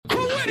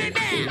Hello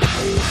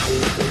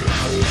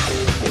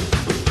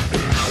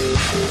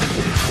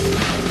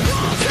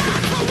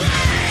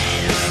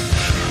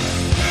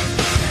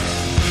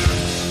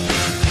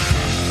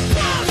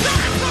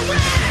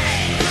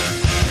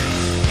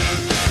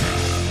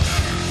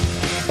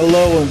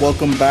and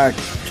welcome back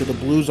to the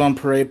Blues on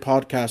Parade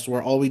podcast,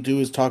 where all we do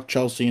is talk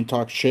Chelsea and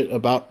talk shit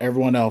about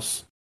everyone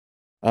else.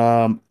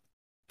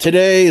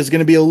 Today is going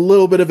to be a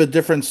little bit of a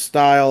different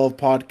style of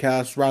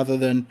podcast rather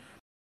than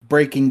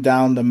breaking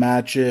down the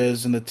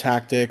matches and the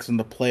tactics and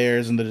the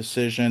players and the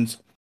decisions.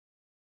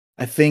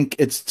 I think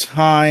it's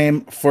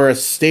time for a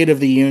State of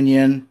the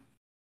Union.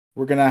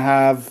 We're going to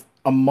have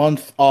a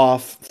month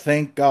off.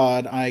 Thank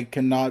God.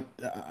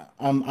 I'm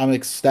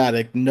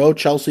ecstatic. No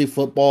Chelsea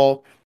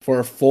football for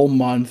a full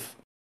month.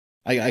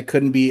 I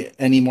couldn't be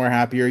any more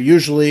happier.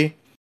 Usually,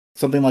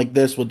 something like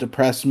this would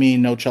depress me,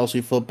 no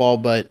Chelsea football,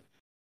 but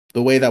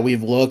the way that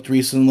we've looked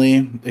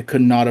recently, it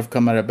could not have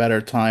come at a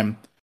better time.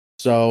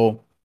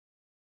 So,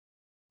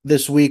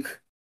 this week,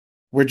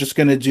 we're just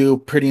going to do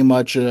pretty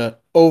much a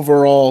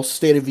overall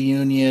State of the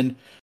Union,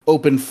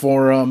 open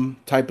forum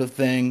type of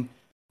thing.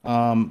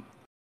 I'll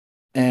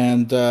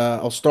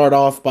start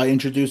off by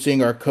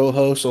introducing our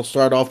co-host. I'll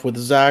start off with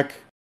Zach.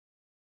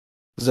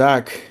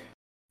 Zach,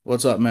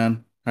 what's up,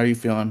 man? How are you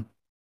feeling?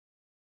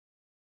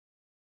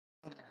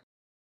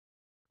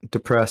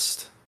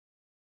 Depressed,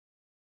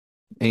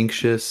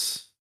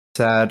 anxious,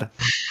 sad.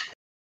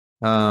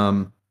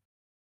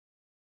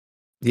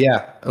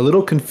 Yeah, a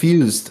little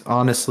confused,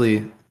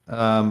 honestly.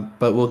 But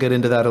we'll get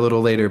into that a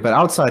little later. But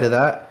outside of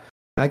that,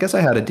 I guess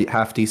I had a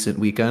half decent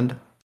weekend.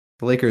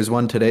 The Lakers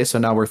won today, so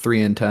now we're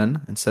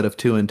 3-10 instead of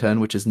 2-10,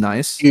 which is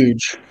nice.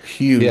 Huge.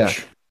 Yeah,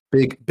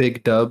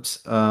 big dubs.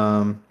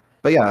 But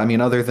yeah, I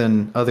mean, other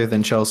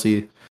than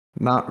Chelsea,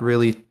 not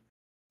really,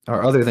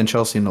 or other than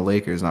Chelsea and the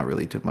Lakers, not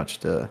really too much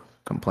to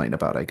complain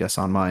about, I guess,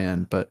 on my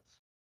end. But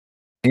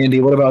Andy,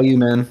 what about you,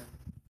 man?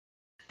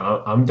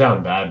 I'm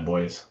down bad,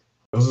 boys.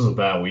 This was a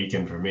bad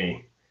weekend for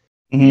me.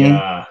 Mm-hmm.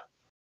 Yeah,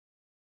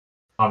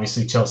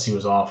 obviously Chelsea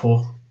was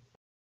awful.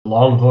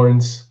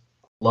 Longhorns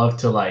love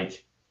to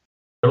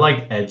they're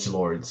like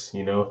edgelords,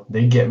 you know?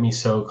 They get me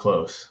so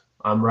close.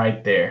 I'm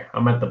right there.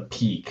 I'm at the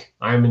peak.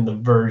 I'm in the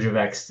verge of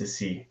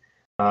ecstasy.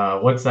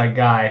 What's that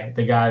guy?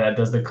 The guy that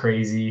does the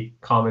crazy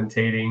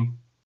commentating?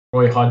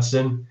 Roy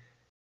Hodgson?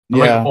 I'm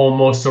like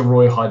almost a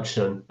Roy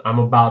Hodgson. I'm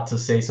about to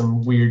say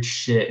some weird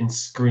shit and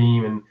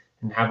scream and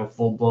have a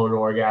full-blown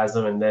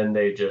orgasm, and then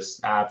they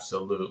just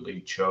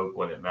absolutely choke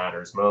when it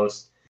matters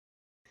most.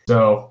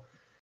 So,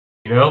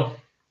 you know,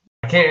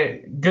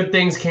 good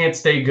things can't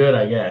stay good,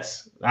 I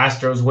guess.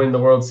 Astros win the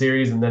World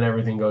Series, and then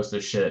everything goes to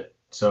shit.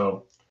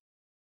 So,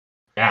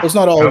 yeah. It's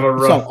not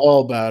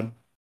all bad.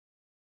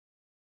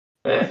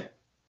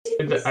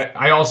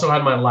 I also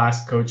had my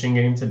last coaching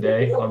game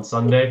today on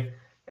Sunday,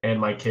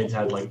 and my kids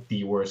had like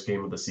the worst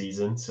game of the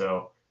season.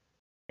 So,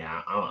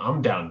 yeah,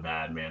 I'm down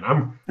bad, man.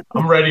 I'm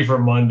ready for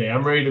Monday.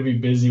 I'm ready to be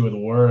busy with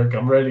work.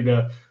 I'm ready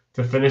to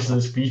finish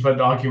this FIFA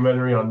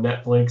documentary on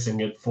Netflix and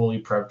get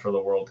fully prepped for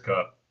the World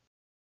Cup.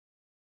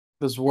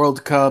 This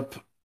World Cup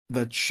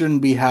that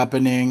shouldn't be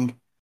happening,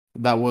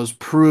 that was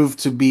proved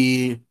to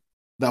be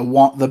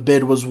the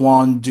bid was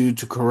won due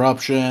to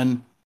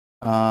corruption,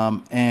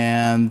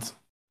 and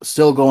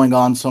still going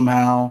on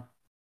somehow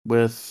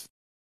with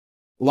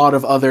a lot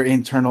of other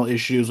internal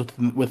issues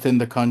within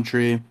the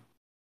country.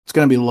 It's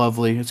going to be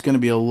lovely. It's going to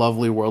be a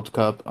lovely World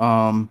Cup.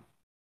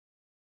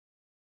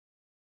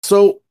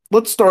 So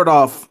let's start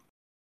off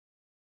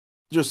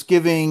just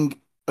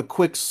giving a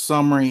quick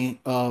summary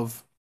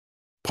of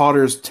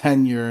Potter's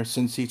tenure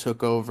since he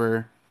took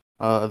over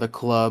the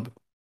club.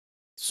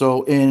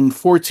 So in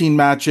 14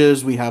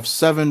 matches, we have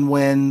 7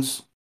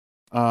 wins,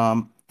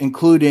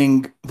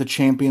 including the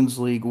Champions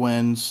League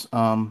wins.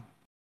 I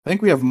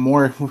think we have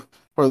more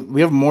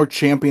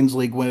Champions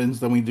League wins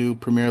than we do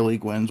Premier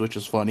League wins, which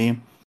is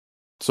funny.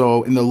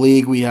 So in the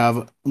league, we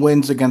have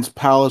wins against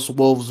Palace,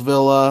 Wolves,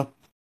 Villa,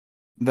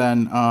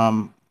 then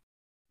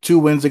 2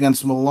 wins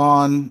against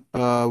Milan,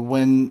 a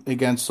win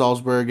against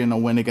Salzburg, and a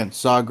win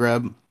against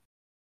Zagreb.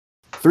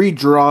 3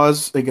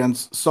 draws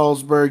against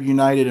Salzburg,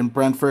 United, and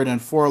Brentford,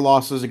 and 4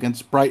 losses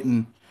against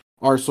Brighton,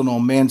 Arsenal,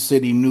 Man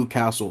City,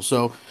 Newcastle.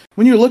 So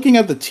when you're looking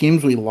at the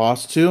teams we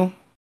lost to,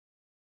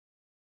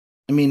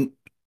 I mean,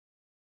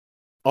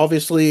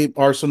 obviously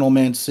Arsenal,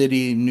 Man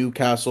City,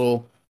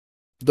 Newcastle,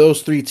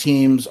 those 3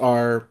 teams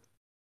are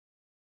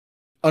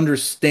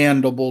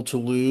understandable to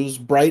lose.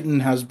 Brighton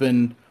has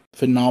been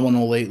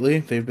phenomenal lately.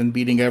 They've been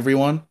beating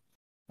everyone.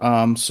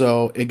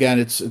 So again,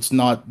 it's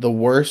not the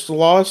worst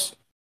loss,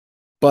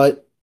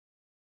 but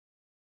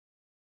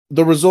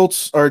the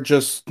results are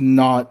just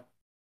not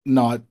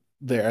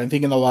there. I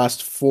think in the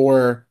last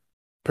 4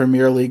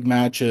 Premier League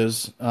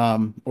matches,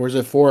 or is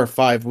it 4 or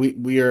 5? We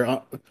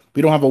don't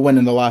have a win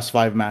in the last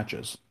 5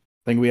 matches.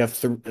 I think we have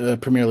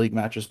Premier League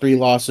matches, 3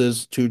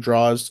 losses, 2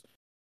 draws.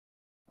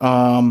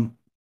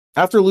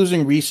 After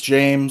losing Reece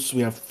James,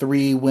 we have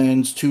 3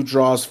 wins, 2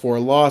 draws, 4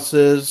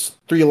 losses.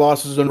 3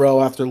 losses in a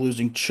row after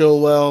losing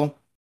Chilwell.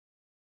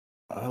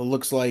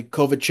 Looks like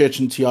Kovacic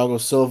and Thiago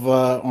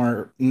Silva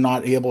are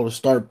not able to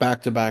start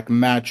back-to-back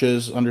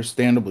matches,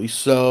 understandably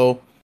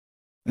so.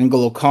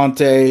 N'Golo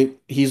Kante,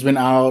 he's been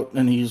out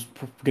and he's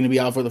going to be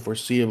out for the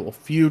foreseeable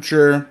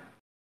future.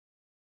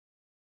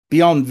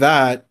 Beyond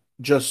that,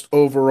 just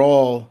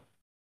overall,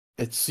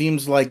 it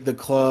seems like the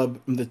club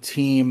and the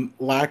team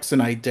lacks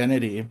an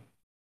identity,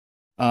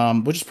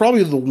 which is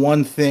probably the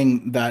one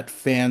thing that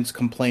fans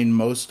complain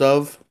most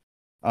of.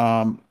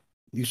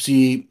 You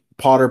see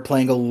Potter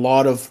playing a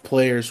lot of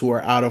players who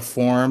are out of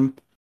form,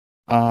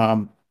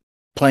 um,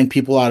 playing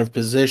people out of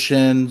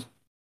position.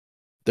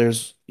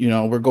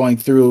 We're going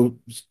through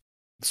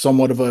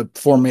somewhat of a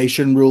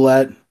formation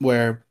roulette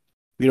where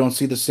we don't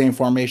see the same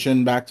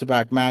formation back to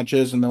back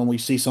matches, and then when we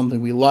see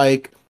something we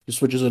like, he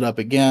switches it up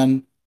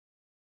again.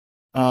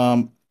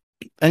 Um,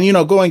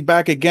 and going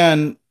back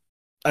again,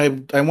 I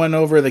went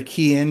over the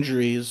key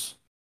injuries,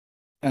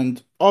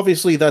 and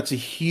obviously that's a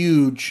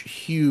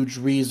huge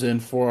reason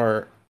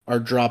for our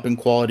drop in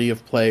quality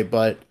of play.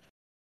 But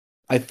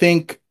I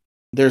think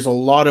there's a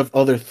lot of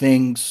other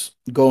things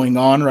going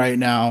on right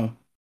now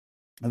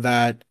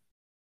that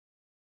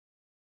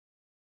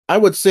I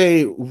would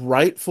say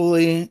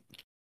rightfully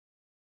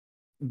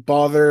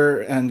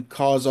bother and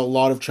cause a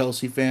lot of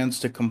Chelsea fans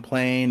to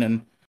complain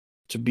and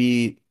to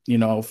be,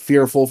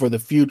 fearful for the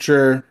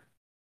future.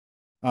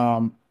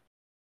 Um,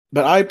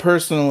 but I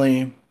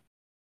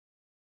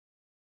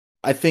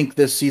think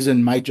this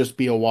season might just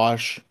be a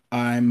wash.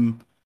 I'm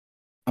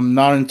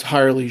not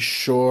entirely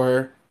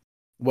sure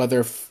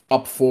whether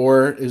up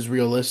four is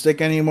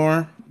realistic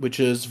anymore, which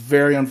is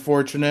very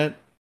unfortunate.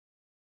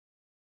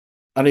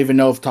 I don't even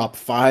know if top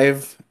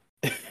five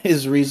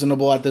is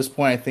reasonable at this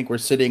point. I think we're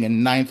sitting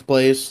in ninth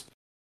place,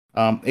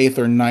 eighth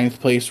or ninth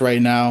place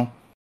right now.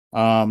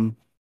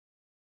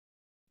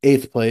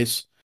 Eighth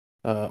place,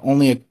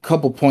 only a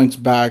couple points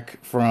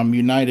back from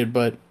United.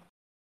 But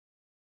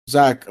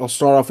Zach, I'll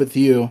start off with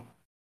you.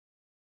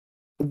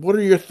 What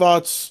are your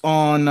thoughts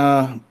on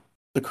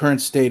the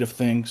current state of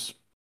things?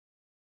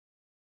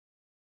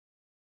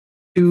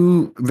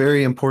 Two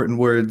very important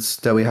words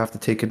that we have to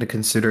take into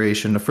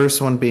consideration. The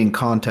first one being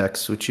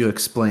context, which you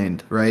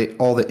explained, right?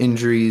 All the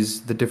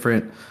injuries, the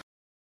different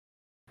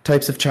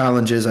types of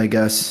challenges, I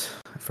guess,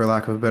 for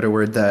lack of a better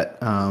word, that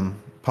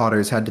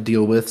Potter's had to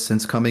deal with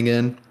since coming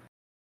in.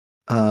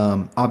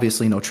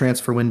 Obviously, no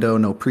transfer window,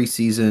 no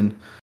preseason.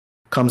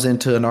 Comes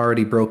into an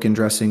already broken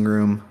dressing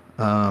room,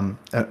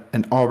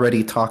 an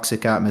already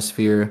toxic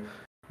atmosphere.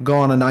 Go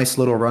on a nice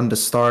little run to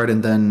start,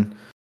 and then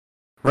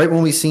right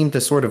when we seem to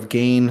sort of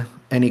gain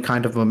any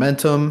kind of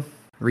momentum,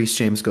 Reece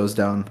James goes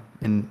down,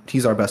 and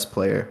he's our best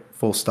player,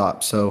 full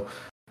stop. So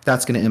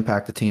that's going to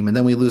impact the team. And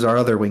then we lose our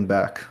other wing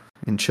back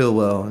in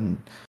Chilwell, and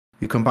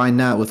you combine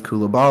that with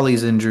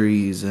Koulibaly's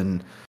injuries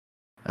and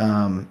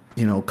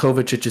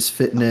Kovacic's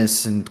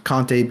fitness and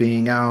Conte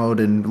being out,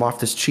 and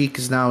Loftus-Cheek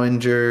is now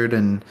injured,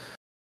 and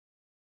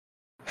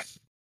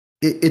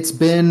it's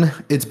been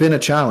a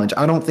challenge.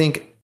 I don't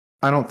think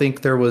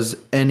there was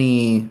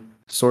any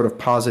sort of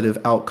positive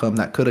outcome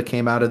that could have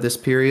came out of this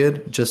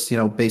period, just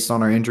based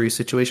on our injury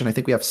situation. I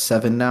think we have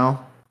 7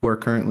 now who are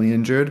currently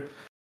injured.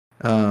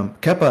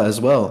 Kepa as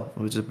well,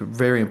 which is a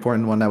very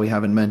important one that we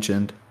haven't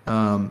mentioned.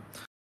 So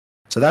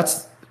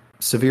that's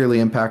severely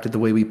impacted the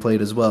way we played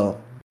as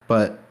well.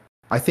 But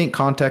I think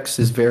context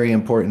is very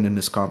important in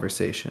this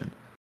conversation,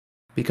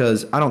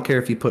 because I don't care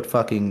if you put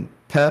fucking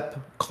Pep,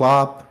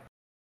 Klopp,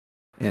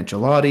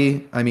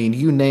 Ancelotti, I mean,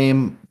 you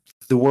name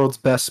the world's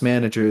best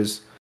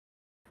managers,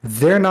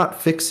 they're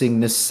not fixing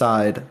this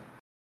side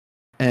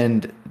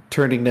and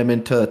turning them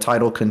into a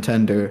title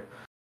contender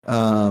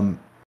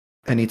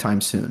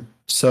anytime soon.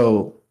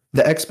 So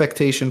the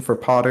expectation for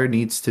Potter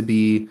needs to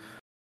be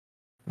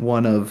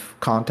one of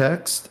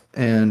context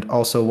and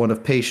also one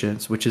of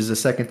patience, which is the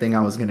second thing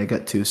I was going to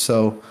get to.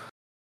 So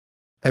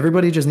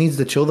everybody just needs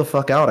to chill the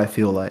fuck out, I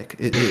feel like.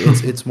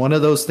 It's one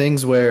of those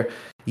things where,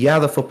 yeah,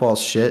 the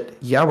football's shit.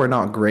 Yeah, we're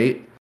not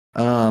great.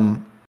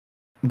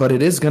 But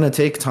it is going to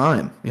take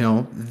time.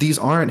 These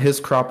aren't his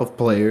crop of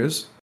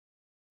players.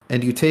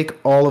 And you take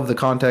all of the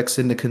context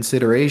into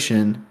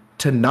consideration.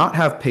 To not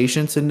have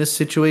patience in this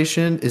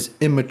situation is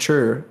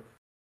immature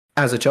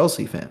as a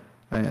Chelsea fan.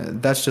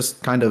 That's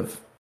just kind of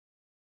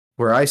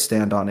where I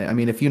stand on it. I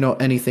mean, if you know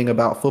anything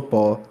about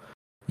football,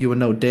 you would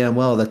know damn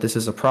well that this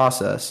is a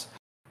process.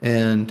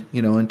 And,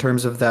 in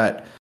terms of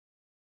that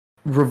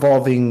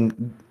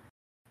revolving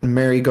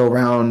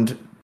merry-go-round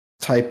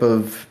type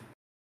of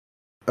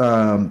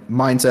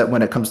mindset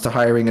when it comes to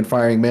hiring and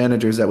firing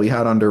managers that we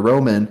had under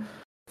Roman,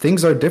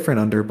 things are different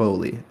under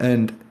Bowley.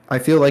 And I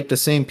feel like the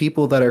same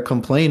people that are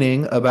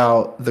complaining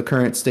about the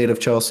current state of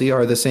Chelsea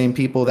are the same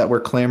people that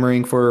were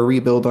clamoring for a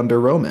rebuild under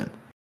Roman.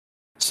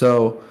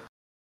 So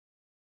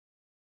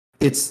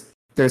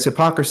there's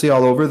hypocrisy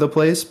all over the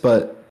place,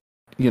 but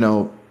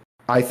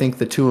I think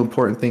the two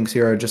important things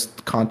here are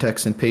just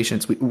context and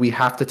patience. We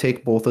have to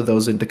take both of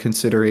those into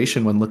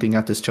consideration when looking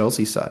at this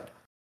Chelsea side.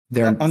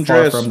 They're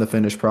far from the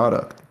finished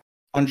product.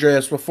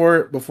 Andreas,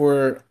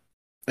 before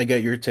I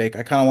get your take,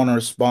 I kind of want to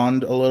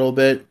respond a little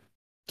bit.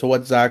 to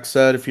what Zach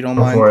said, if you don't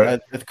Go mind. for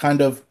it. I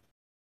kind of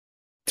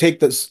take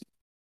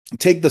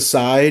the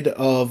side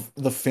of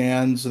the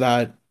fans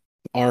that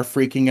are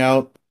freaking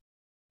out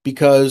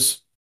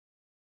because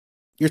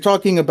you're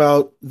talking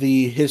about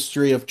the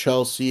history of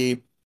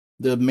Chelsea,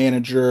 the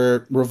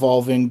manager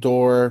revolving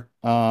door,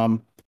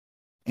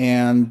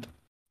 and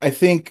I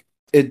think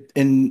it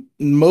in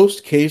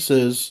most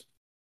cases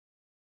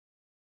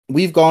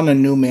we've gone a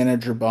new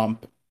manager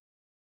bump.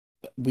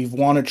 We've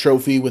won a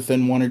trophy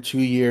within 1 or 2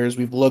 years.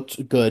 We've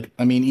looked good.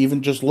 I mean,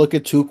 even just look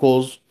at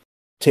Tuchel's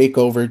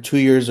takeover 2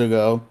 years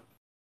ago.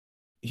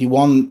 He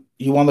won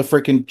the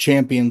freaking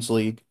Champions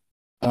League,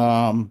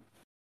 um,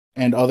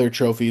 and other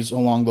trophies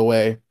along the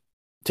way,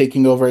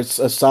 taking over a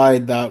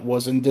side that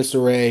was in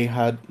disarray,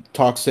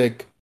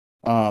 toxic,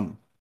 um,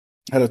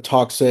 had a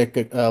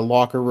toxic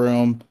locker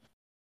room.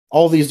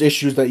 All these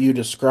issues that you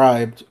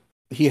described,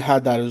 he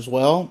had that as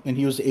well, and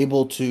he was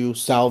able to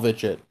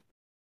salvage it.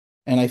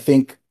 And I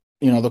think,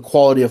 the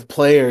quality of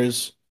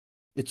players,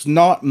 it's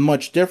not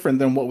much different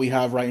than what we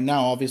have right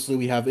now. Obviously,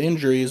 we have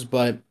injuries,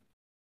 but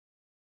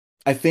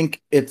I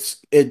think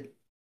the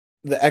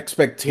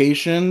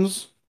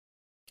expectations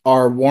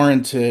are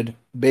warranted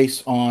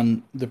based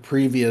on the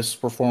previous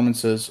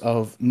performances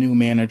of new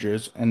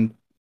managers. And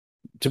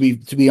to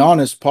be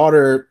honest,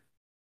 Potter,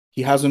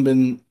 he hasn't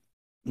been.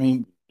 I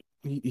mean,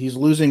 he's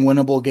losing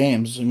winnable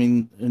games. I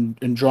mean,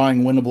 and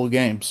drawing winnable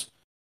games.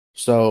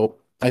 So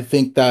I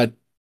think that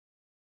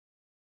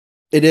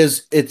it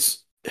is.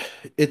 It's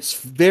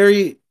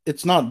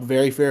not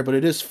very fair, but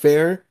it is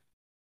fair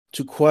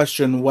to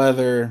question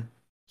whether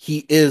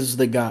he is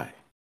the guy.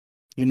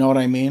 You know what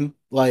I mean?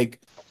 Like,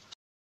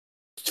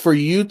 for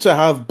you to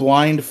have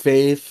blind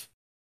faith,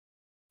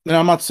 and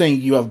I'm not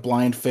saying you have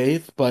blind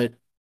faith, but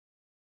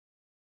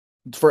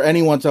for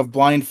anyone to have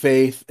blind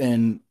faith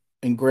in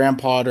Graham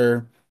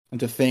Potter and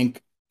to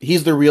think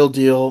he's the real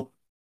deal,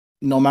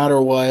 no matter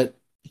what,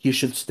 he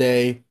should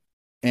stay.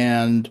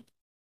 And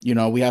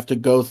we have to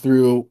go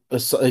through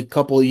a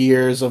couple of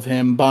years of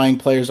him buying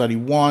players that he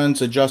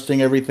wants,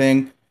 adjusting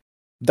everything.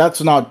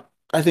 That's not.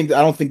 I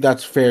don't think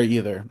that's fair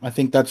either. I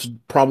think that's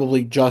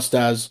probably just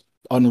as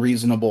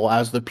unreasonable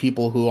as the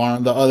people who are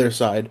on the other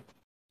side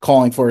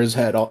calling for his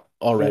head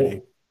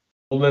already.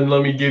 Well, then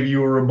let me give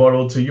you a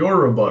rebuttal to your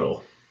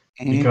rebuttal.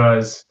 Mhm.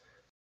 Because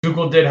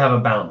Tuchel did have a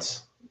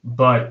bounce,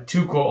 but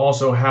Tuchel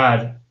also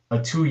had a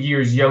 2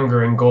 years younger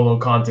N'Golo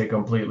Kante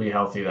completely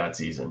healthy that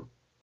season.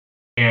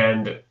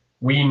 And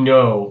we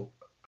know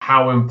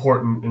how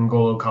important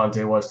N'Golo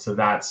Kante was to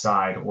that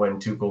side when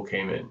Tuchel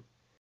came in.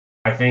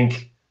 I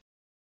think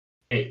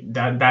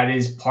that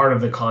is part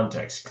of the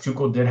context.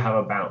 Tuchel did have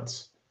a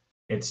bounce.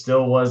 It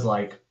still was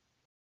like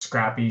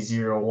scrappy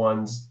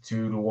 0-1s,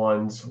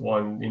 2-1s,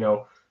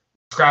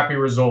 scrappy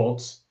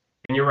results.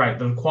 And you're right,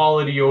 the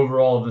quality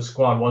overall of the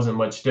squad wasn't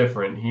much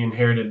different. He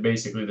inherited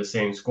basically the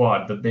same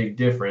squad. The big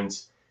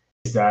difference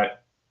is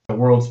that the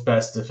world's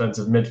best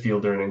defensive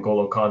midfielder in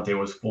N'Golo Kante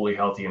was fully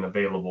healthy and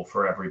available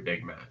for every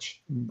big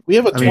match. We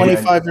have a I mean,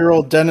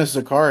 25-year-old Dennis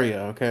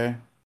Zakaria, okay?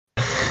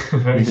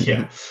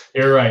 Yeah,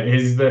 you're right.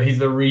 He's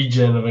the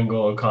regen of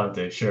N'Golo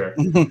Kante, sure.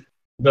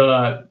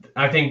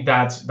 I think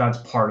that's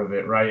part of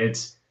it, right?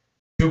 It's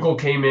Tuchel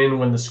came in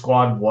when the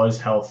squad was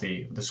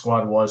healthy, the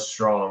squad was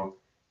strong,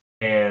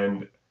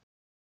 and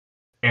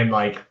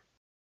like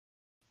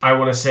I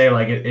want to say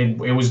like it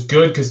was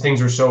good because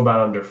things were so bad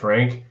under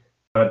Frank,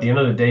 but at the end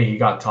of the day, he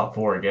got top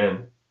four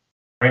again.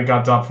 Frank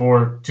got top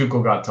four,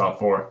 Tuchel got top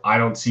four. I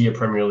don't see a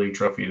Premier League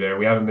trophy there.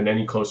 We haven't been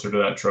any closer to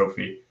that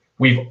trophy.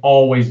 We've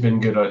always been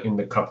good in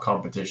the cup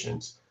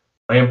competitions.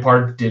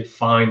 Lampard did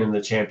fine in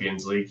the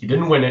Champions League. He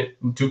didn't win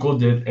it. Tuchel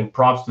did, and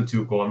props to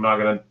Tuchel. I'm not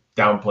going to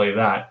downplay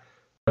that.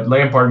 But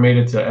Lampard made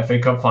it to FA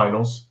Cup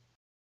finals.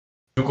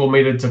 Tuchel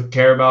made it to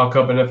Carabao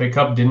Cup and FA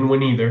Cup, didn't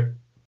win either.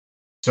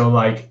 So,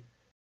 like,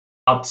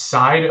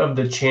 outside of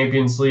the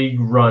Champions League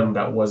run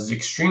that was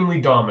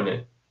extremely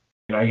dominant,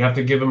 and I have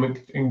to give him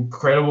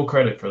incredible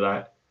credit for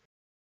that,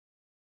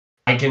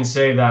 I can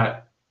say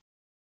that,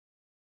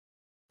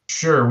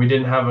 sure, we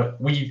didn't have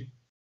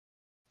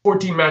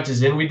 14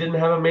 matches in, we didn't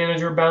have a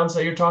manager bounce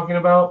that you're talking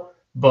about,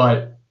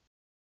 but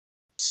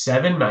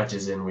 7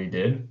 matches in we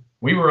did.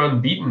 We were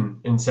unbeaten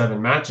in 7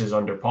 matches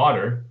under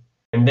Potter,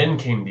 and then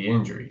came the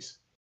injuries.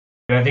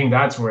 And I think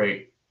that's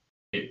where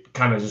it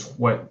kind of just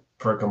went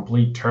for a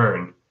complete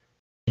turn.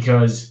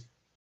 Because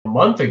a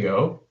month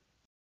ago,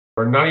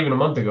 or not even a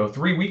month ago,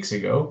 3 weeks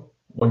ago,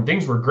 when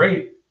things were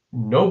great,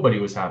 nobody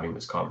was having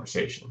this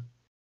conversation.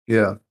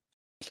 Yeah.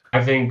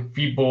 I think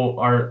people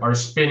are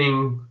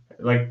spinning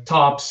like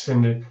tops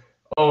and,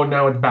 oh,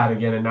 now it's bad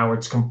again, and now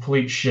it's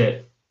complete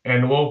shit.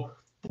 And, well,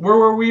 where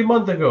were we a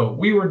month ago?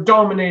 We were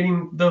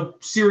dominating the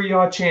Serie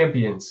A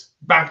champions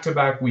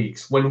back-to-back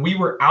weeks. When we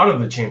were out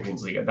of the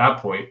Champions League at that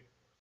point,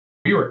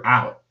 we were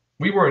out.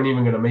 We weren't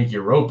even going to make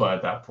Europa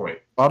at that point.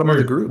 Bottom of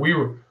the group.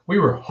 We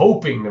were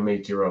hoping to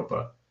make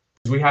Europa.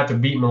 We had to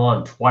beat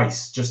Milan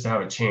twice just to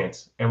have a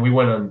chance, and we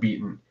went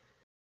unbeaten.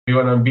 We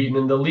went unbeaten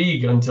in the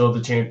league until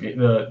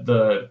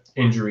the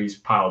injuries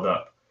piled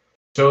up.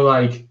 So,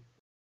 like,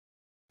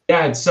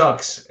 Yeah, it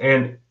sucks.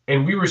 And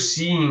we were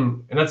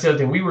seeing, and that's the other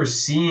thing, we were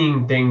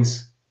seeing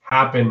things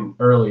happen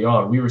early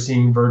on. We were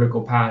seeing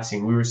vertical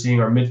passing. We were seeing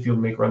our midfield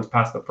make runs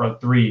past the front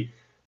three.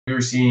 We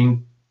were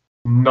seeing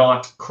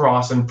not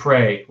cross and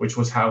pray, which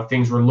was how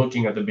things were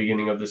looking at the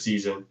beginning of the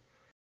season.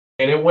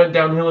 And it went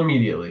downhill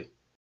immediately.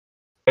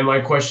 And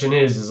my question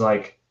is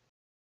like,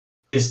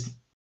 is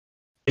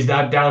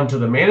that down to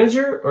the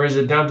manager, or is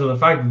it down to the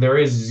fact that there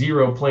is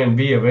zero plan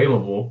B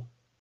available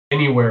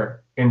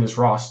anywhere in this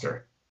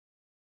roster?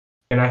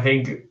 And I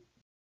think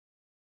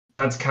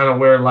that's kind of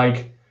where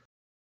like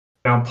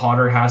now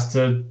Potter has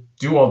to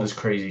do all this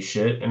crazy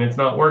shit and it's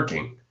not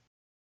working.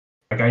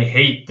 Like I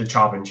hate the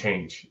chop and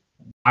change.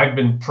 I've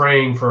been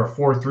praying for a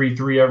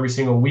 4-3-3 every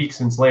single week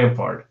since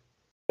Lampard.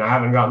 And I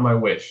haven't gotten my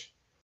wish.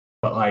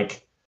 But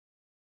like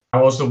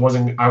I was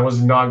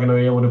not going to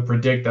be able to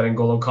predict that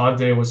N'Golo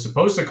Kante was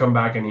supposed to come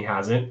back and he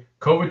hasn't.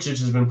 Kovacic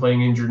has been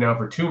playing injured now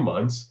for 2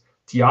 months.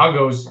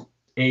 Thiago's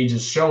age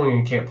is showing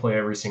and can't play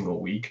every single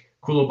week.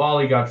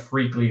 Koulibaly got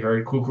freakily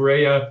hurt.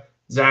 Cucurella,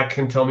 Zach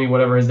can tell me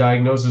whatever his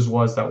diagnosis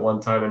was that one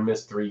time and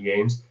missed 3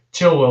 games.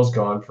 Chilwell's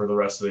gone for the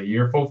rest of the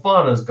year.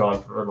 Fofana's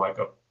gone for like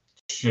a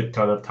shit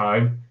ton of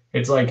time.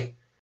 It's like,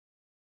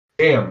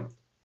 damn.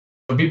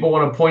 So people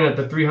want to point at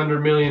the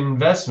 300 million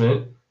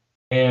investment,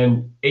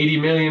 and 80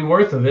 million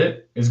worth of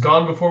it is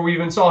gone before we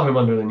even saw him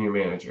under the new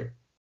manager.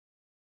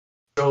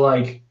 So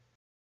like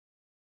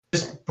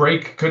this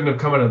break couldn't have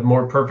come at a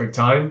more perfect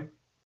time,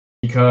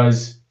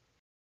 because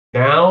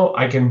now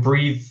I can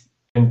breathe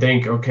and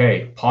think,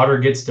 okay, Potter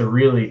gets to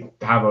really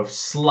have a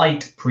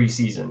slight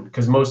preseason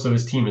because most of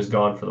his team is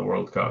gone for the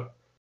World Cup.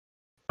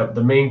 But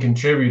the main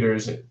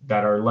contributors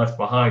that are left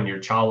behind, your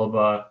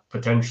Chalobah,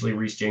 potentially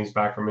Reece James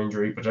back from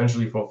injury,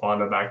 potentially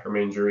Fofana back from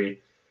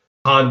injury,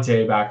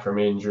 Kante back from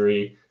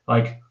injury.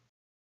 Like,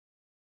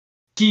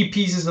 key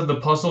pieces of the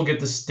puzzle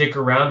get to stick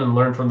around and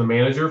learn from the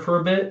manager for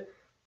a bit.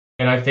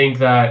 And I think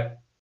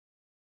that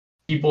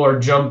people are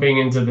jumping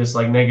into this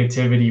like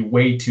negativity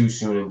way too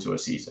soon into a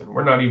season.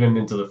 We're not even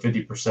into the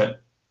 50%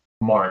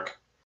 mark.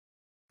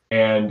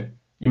 And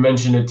you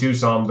mentioned it too,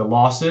 Sam, the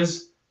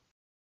losses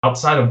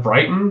outside of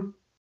Brighton.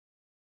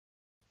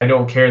 I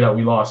don't care that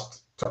we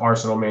lost to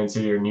Arsenal, Man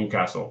City, or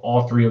Newcastle.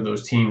 All 3 of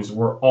those teams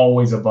were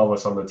always above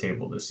us on the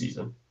table this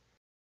season.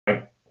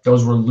 Like,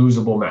 those were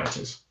losable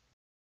matches.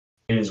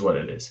 It is what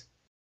it is.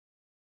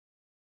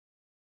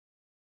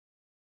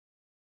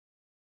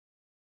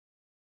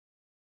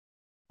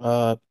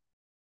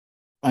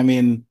 I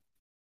mean,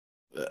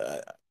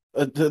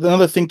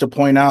 another thing to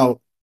point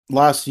out: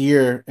 last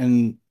year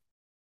in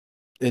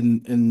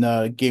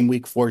game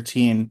week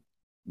 14,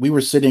 we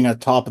were sitting at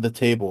top of the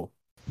table.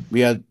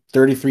 We had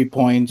 33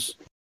 points.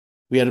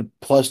 We had a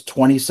plus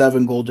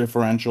 27 goal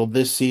differential.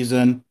 This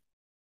season,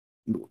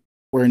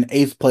 we're in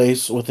 8th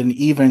place with an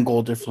even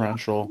goal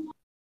differential.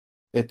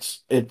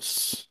 It's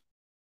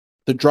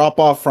the drop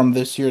off from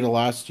this year to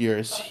last year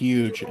is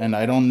huge, and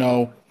I don't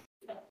know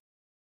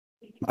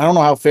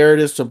how fair it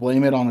is to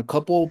blame it on a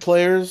couple of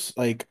players.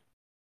 Like,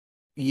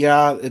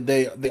 yeah,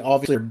 they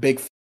obviously are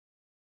big,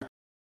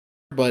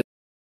 but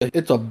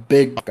it's a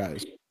big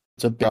guys.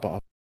 It's a big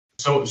off.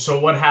 So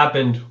what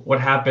happened?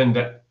 What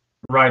happened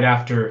right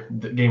after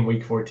the game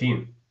week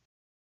 14?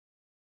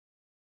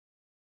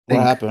 What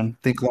happened?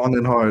 Think long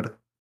and hard.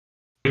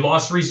 We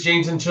lost Reece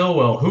James and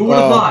Chilwell. Who would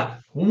have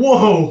thought?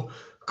 Whoa,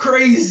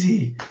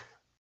 crazy!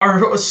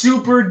 Our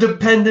super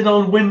dependent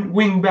on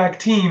wingback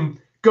team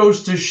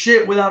goes to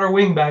shit without our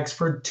wingbacks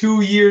for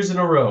 2 years in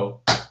a row.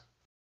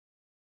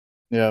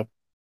 Yeah.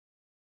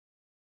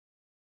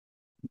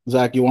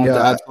 Zach, you wanted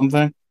to add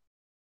something?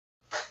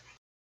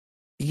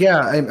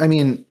 Yeah, I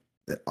mean,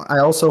 I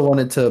also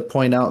wanted to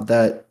point out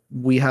that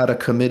we had a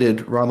committed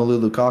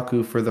Romelu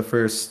Lukaku for the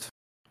first,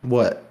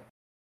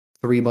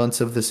 3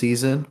 months of the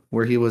season,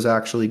 where he was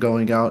actually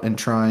going out and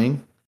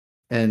trying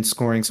and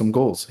scoring some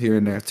goals here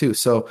and there too.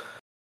 So,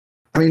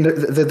 I mean,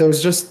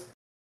 there's just,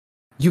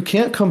 you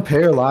can't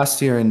compare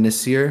last year and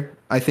this year.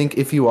 I think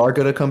if you are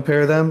going to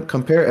compare them,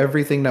 compare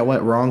everything that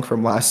went wrong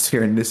from last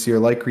year and this year,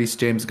 like Reece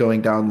James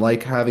going down,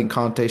 like having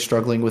Kante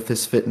struggling with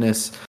his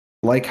fitness,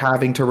 like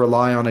having to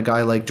rely on a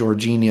guy like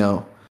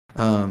Jorginho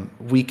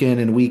week in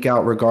and week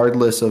out,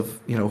 regardless of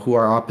who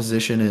our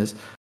opposition is.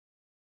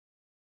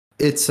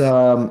 It's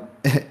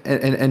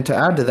and to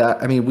add to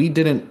that, I mean, we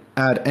didn't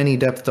add any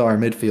depth to our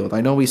midfield.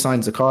 I know we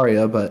signed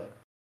Zakaria, but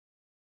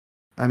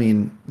I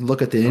mean,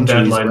 look at the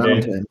injuries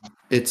around him.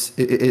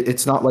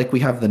 It's not like we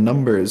have the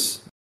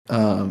numbers,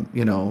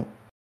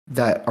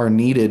 that are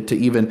needed to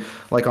even,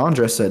 like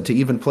Andres said, to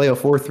even play a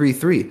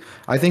 4-3-3.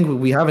 I think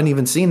we haven't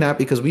even seen that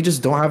because we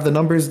just don't have the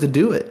numbers to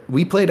do it.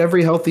 We played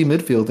every healthy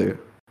midfielder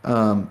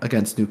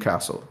against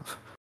Newcastle.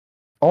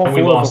 All and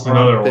we four lost of them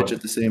were on another the pitch one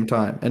at the same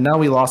time, and now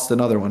we lost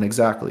another one.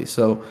 Exactly.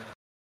 So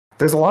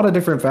there's a lot of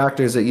different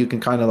factors that you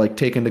can kind of like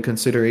take into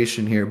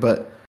consideration here.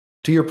 But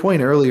to your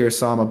point earlier,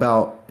 Sam,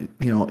 about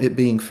it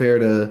being fair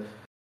to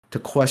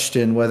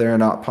question whether or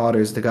not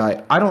Potter's the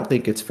guy, I don't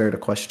think it's fair to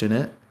question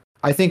it.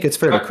 I think it's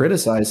fair to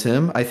criticize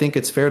him. I think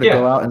it's fair to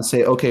go out and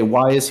say, okay,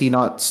 why is he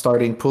not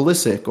starting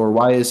Pulisic, or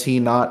why is he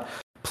not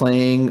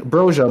playing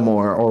Broja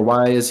more, or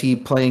why is he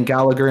playing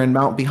Gallagher and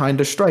Mount behind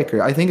a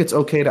striker? I think it's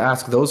okay to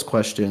ask those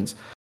questions,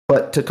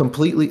 but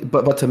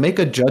to make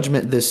a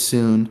judgment this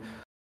soon,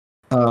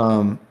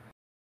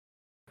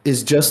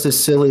 is just as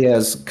silly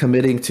as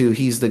committing to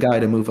he's the guy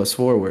to move us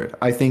forward.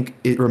 I think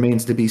it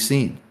remains to be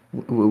seen.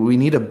 We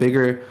need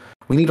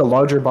a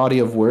larger body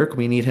of work.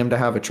 We need him to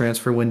have a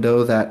transfer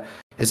window that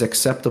is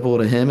acceptable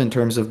to him in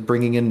terms of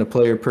bringing in the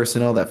player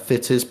personnel that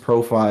fits his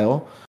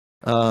profile.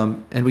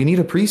 And we need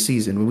a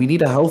preseason. We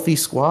need a healthy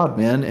squad,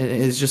 man.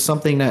 It's just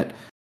something that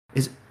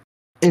is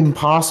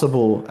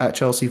impossible at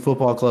Chelsea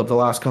Football Club the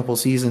last couple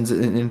seasons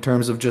in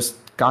terms of just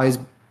guys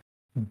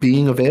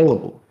being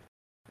available.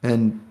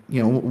 And,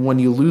 when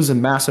you lose a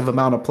massive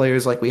amount of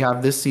players like we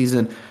have this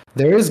season,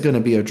 there is going to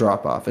be a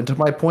drop off. And to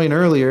my point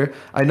earlier,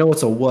 I know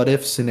it's a what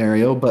if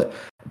scenario, but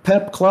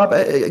Pep, Klopp,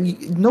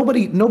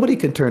 nobody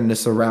can turn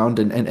this around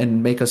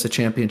and make us a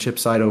championship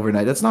side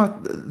overnight. That's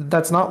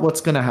not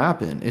what's going to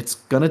happen. It's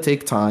going to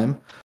take time.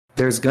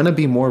 There's going to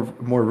be more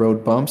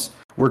road bumps.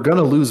 We're going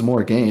to lose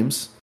more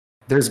games.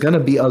 There's going to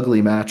be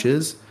ugly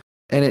matches.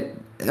 And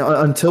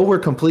until we're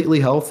completely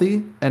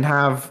healthy and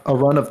have a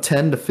run of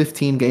 10 to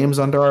 15 games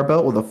under our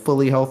belt with a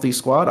fully healthy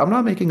squad, I'm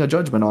not making a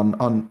judgment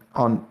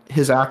on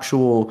his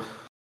actual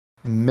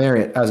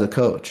merit as a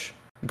coach.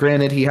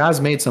 Granted, he has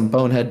made some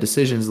bonehead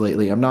decisions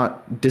lately. I'm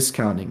not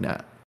discounting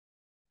that.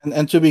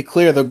 And to be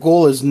clear, the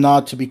goal is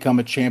not to become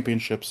a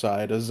championship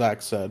side, as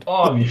Zach said.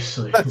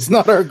 Obviously. That's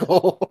not our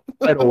goal.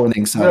 Title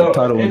winning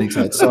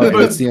side. Sorry,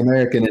 it's the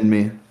American in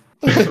me.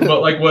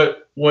 But like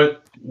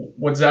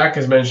what Zach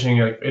is mentioning,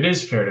 like, it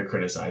is fair to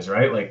criticize,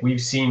 right? Like, we've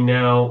seen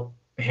now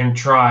him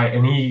try,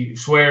 and he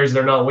swears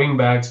they're not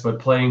wingbacks, but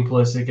playing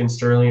Pulisic and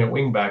Sterling at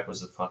wingback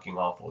was a fucking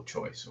awful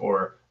choice.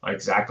 Or, like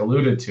Zach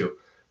alluded to,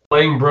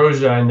 playing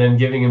Broja and then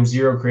giving him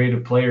zero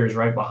creative players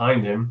right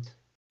behind him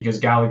because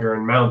Gallagher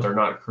and Mount are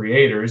not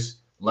creators,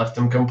 left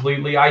him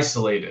completely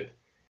isolated.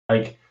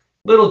 Like,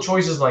 little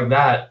choices like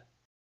that,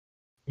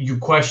 you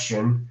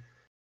question,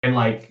 and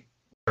like,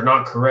 they're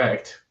not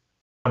correct.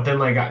 But then,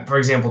 like, for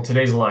example,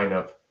 today's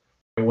lineup,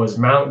 it was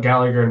Mount,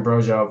 Gallagher, and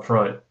Broja up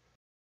front.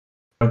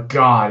 But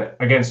God,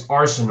 against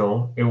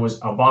Arsenal, it was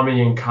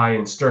Aubameyang, Kai,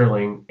 and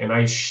Sterling, and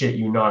I shit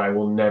you not, I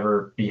will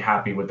never be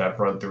happy with that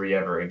front three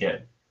ever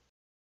again.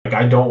 Like,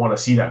 I don't want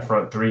to see that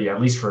front three, at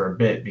least for a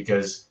bit,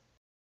 because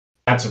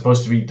that's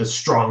supposed to be the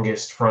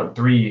strongest front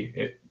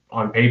three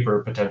on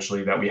paper,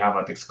 potentially, that we have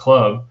at this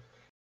club.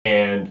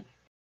 And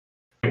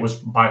it was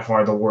by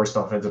far the worst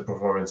offensive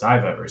performance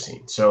I've ever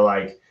seen. So,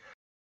 like,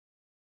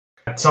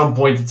 at some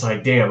point, it's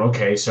like, damn,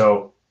 okay,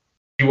 so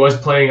he was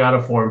playing out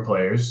of form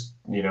players.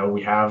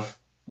 We have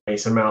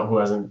Mason Mount, who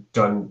hasn't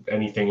done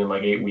anything in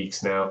like 8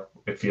 weeks now,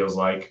 it feels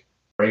like.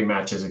 8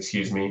 matches,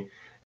 excuse me.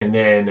 And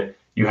then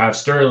you have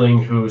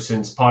Sterling, who,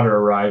 since Potter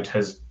arrived,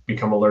 has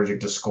become allergic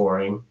to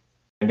scoring.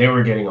 And they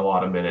were getting a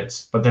lot of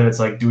minutes. But then it's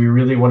like, do we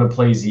really want to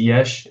play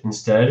Ziyech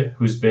instead,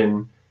 who's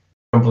been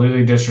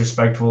completely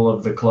disrespectful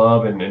of the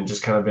club and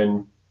just kind of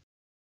been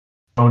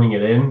phoning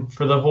it in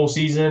for the whole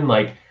season?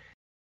 Like,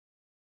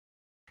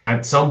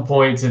 at some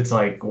points, it's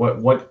like,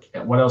 what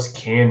else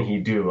can he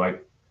do?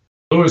 Like,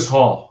 Lewis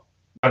Hall,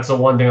 that's the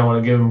one thing I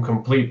want to give him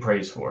complete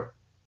praise for.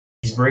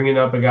 He's bringing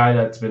up a guy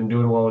that's been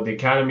doing well with the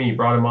academy. He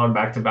brought him on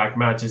back-to-back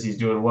matches. He's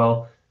doing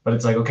well. But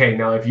it's like, okay,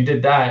 now if you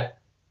did that,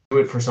 do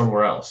it for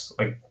somewhere else.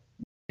 Like,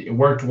 it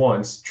worked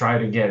once, try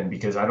it again,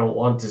 because I don't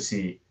want to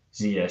see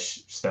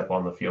Ziyech step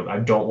on the field. I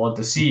don't want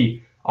to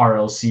see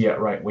RLC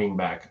at right wing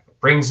back.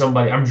 Bring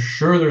somebody. I'm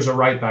sure there's a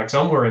right back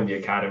somewhere in the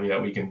academy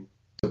that we can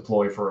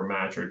deploy for a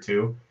match or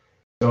two.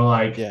 So,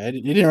 like, yeah,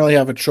 you didn't really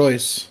have a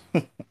choice.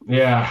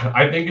 Yeah,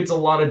 I think it's a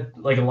lot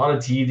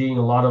of teething,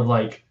 a lot of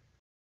like.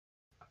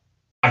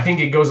 I think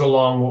it goes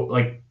along.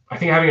 Like, I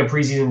think having a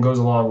preseason goes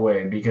a long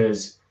way,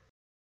 because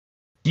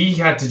he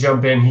had to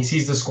jump in. He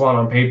sees the squad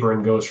on paper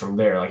and goes from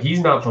there. Like,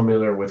 he's not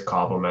familiar with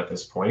Cobham at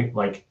this point.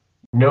 Like,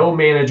 no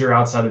manager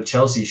outside of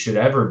Chelsea should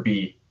ever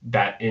be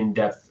that in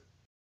depth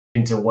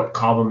into what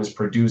Cobham is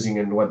producing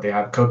and what they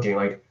have cooking.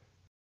 Like,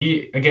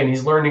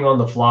 he's learning on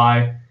the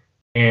fly,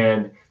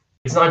 and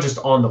it's not just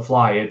on the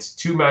fly. It's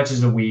 2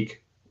 matches a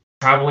week,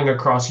 traveling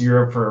across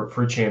Europe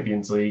for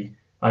Champions League.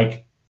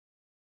 Like,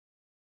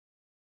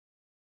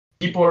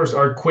 people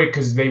are quick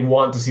because they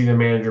want to see the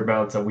manager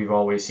bounce that we've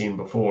always seen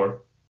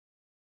before.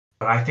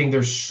 But I think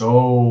there's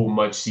so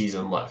much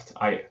season left.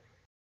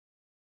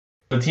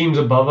 The teams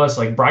above us,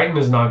 like Brighton,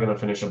 is not going to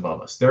finish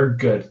above us. They're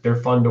good. They're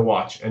fun to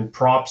watch. And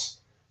props.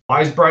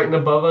 Why is Brighton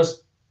above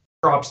us?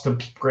 Props to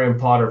Graham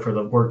Potter for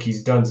the work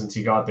he's done since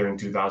he got there in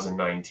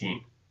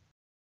 2019.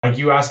 Like,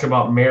 you ask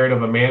about merit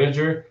of a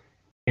manager,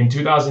 in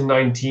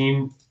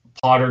 2019,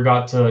 Potter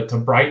got to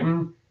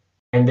Brighton,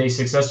 and they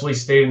successfully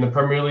stayed in the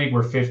Premier League,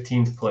 were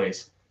 15th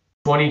place.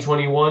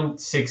 2021,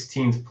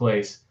 16th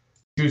place.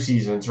 2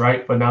 seasons,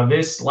 right? But now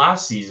this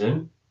last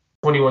season,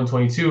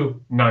 21-22,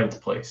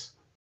 9th place.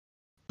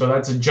 So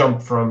that's a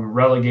jump from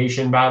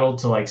relegation battle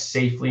to like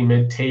safely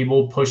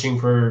mid-table, pushing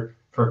for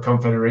for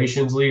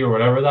Confederations League or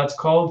whatever that's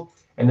called.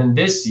 And then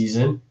this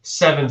season,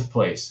 7th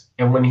place.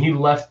 And when he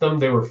left them,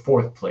 they were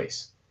 4th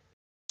place.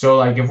 So,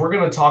 like, if we're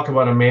going to talk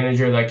about a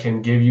manager that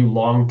can give you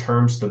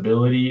long-term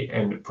stability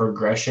and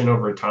progression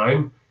over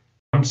time,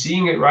 I'm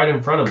seeing it right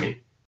in front of me.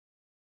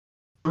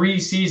 3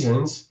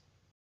 seasons,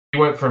 he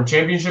went from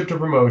championship to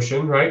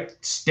promotion, right?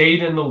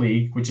 Stayed in the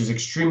league, which is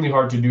extremely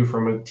hard to do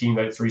from a team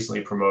that's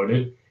recently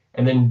promoted,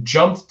 and then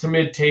jumped to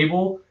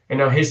mid-table, and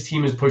now his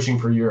team is pushing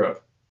for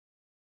Europe.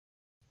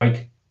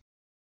 Like,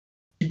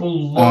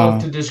 people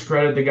love to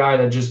discredit the guy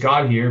that just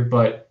got here,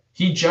 but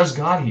he just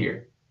got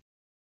here.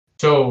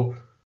 So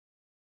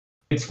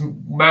it's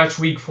match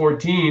week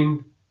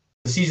 14.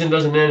 The season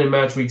doesn't end in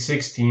match week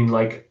 16.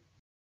 Like,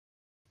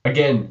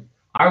 again,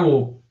 I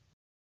will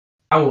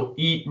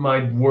eat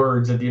my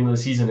words at the end of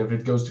the season if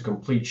it goes to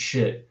complete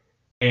shit.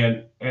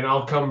 And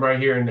I'll come right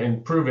here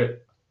and prove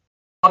it.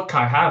 Fuck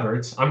Kai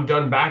Havertz. I'm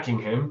done backing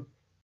him.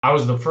 I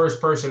was the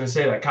first person to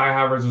say that Kai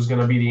Havertz was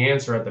going to be the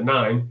answer at the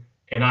 9,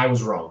 and I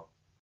was wrong.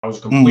 I was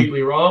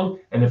completely wrong.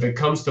 And if it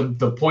comes to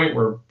the point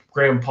where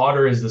Graham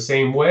Potter is the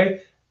same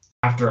way,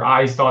 after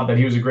I thought that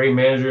he was a great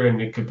manager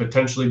and it could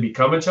potentially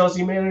become a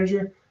Chelsea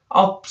manager,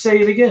 I'll say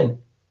it again.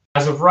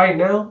 As of right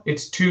now,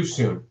 it's too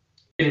soon.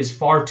 It is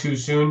far too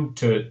soon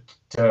to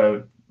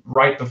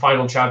write the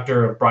final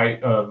chapter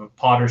of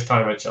Potter's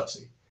time at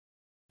Chelsea.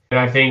 And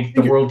I think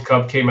the World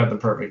Cup came at the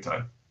perfect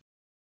time.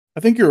 I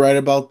think you're right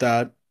about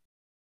that.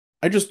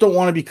 I just don't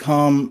want to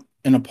become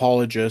an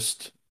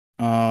apologist.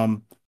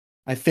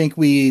 I think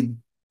we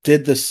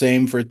did the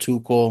same for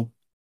Tuchel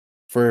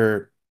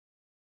for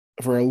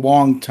a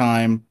long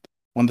time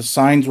when the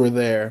signs were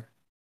there,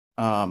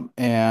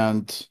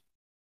 and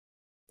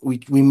we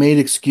made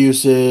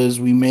excuses.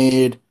 We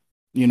made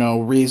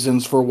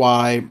reasons for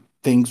why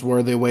things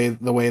were the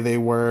way they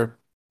were,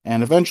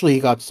 and eventually he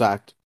got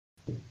sacked.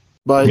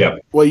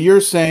 But what you're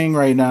saying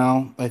right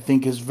now, I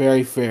think, is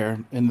very fair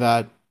in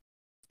that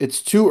it's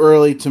too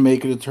early to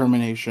make a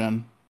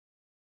determination.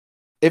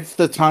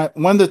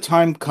 When the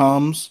time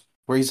comes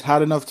where he's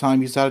had enough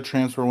time, he's had a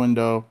transfer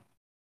window,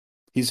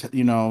 he's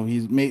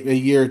made a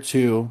year or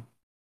two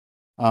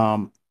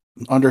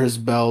under his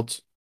belt,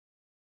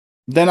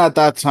 then at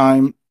that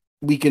time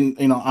we can,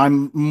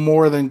 I'm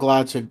more than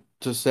glad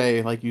to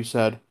say, like you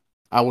said,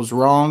 I was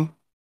wrong.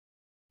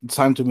 It's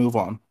time to move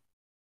on.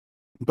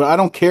 But I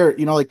don't care,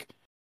 the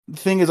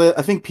thing is,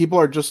 I think people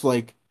are just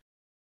like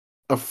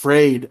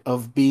afraid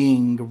of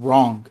being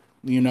wrong,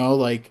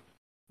 like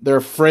they're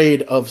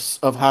afraid of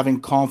having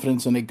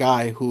confidence in a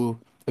guy who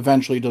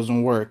eventually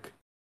doesn't work.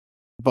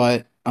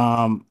 But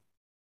I'm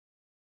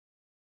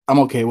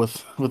okay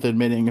with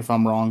admitting if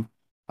I'm wrong.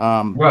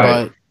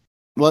 Right.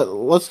 But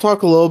let's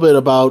talk a little bit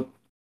about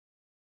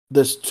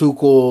this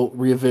Tuchel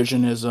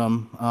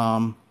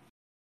revisionism,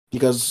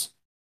 because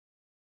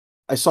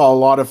I saw a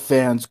lot of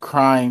fans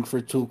crying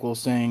for Tuchel,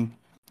 saying,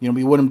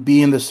 we wouldn't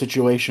be in this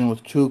situation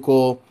with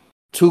Tuchel.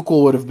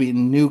 Tuchel would have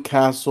beaten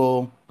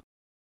Newcastle.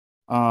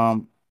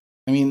 I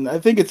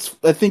think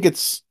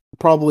it's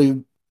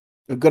probably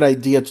a good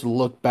idea to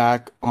look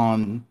back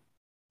on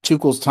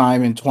Tuchel's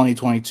time in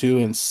 2022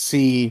 and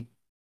see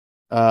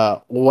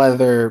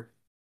whether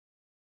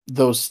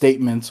those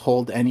statements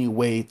hold any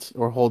weight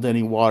or hold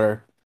any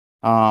water.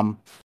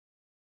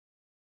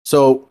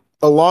 So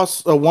a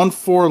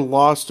 1-4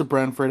 loss to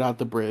Brentford at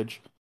the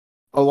Bridge,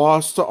 a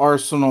loss to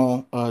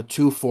Arsenal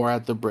 2-4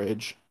 at the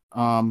Bridge,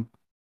 a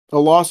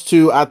loss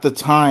to, at the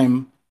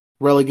time,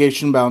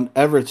 relegation-bound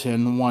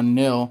Everton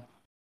 1-0.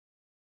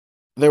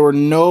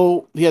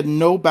 He had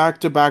no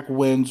back-to-back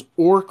wins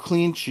or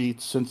clean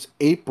sheets since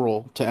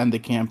April to end the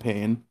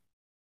campaign.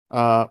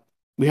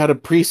 We had a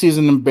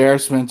preseason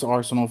embarrassment to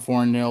Arsenal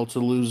 4-0 to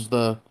lose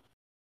the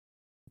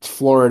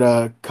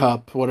Florida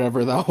Cup,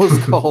 whatever that was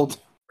called.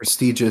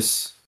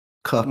 Prestigious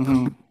cup.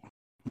 Mm-hmm.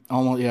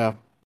 Almost, yeah.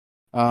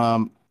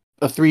 A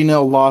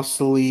 3-0 loss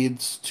to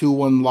Leeds,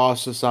 2-1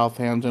 loss to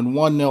Southampton,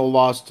 1-0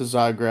 loss to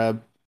Zagreb.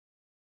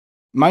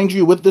 Mind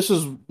you, this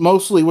is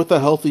mostly with a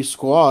healthy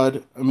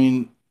squad. I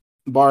mean,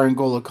 barring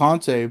N'Golo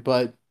Kante,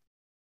 but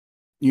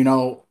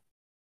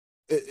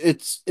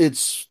it's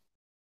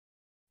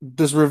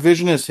this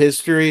revisionist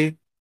history,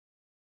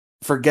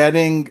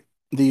 forgetting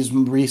these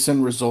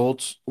recent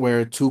results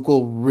where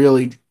Tuchel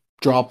really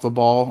dropped the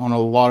ball on a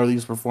lot of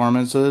these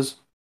performances.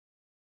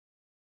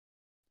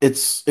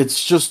 It's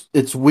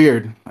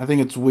weird. I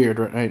think it's weird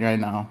right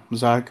now,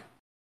 Zach.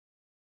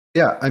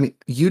 Yeah, I mean,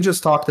 you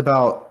just talked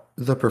about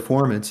the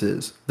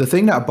performances. The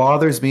thing that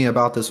bothers me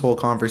about this whole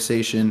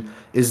conversation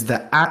is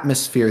the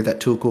atmosphere that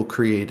Tuchel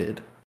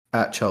created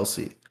at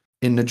Chelsea,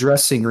 in the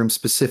dressing room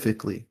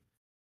specifically.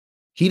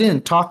 He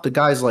didn't talk to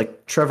guys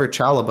like Trevor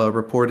Chalobah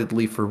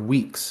reportedly for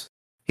weeks.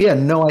 He had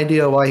no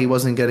idea why he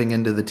wasn't getting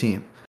into the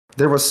team.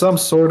 There was some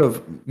sort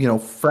of,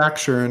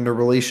 fracture in the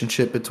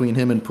relationship between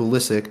him and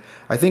Pulisic.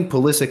 I think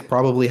Pulisic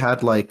probably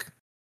had like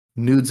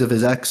nudes of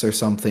his ex or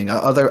something.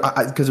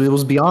 Because it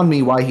was beyond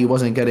me why he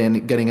wasn't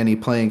getting any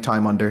playing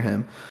time under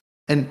him.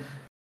 And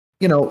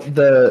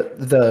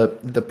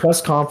the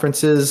press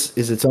conferences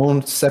is its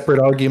own separate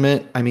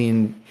argument. I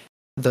mean,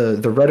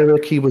 the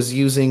rhetoric he was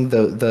using,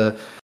 the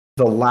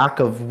lack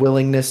of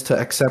willingness to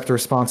accept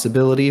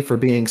responsibility for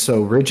being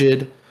so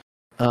rigid,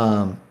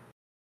 the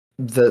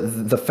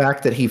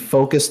fact that he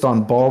focused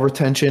on ball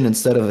retention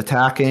instead of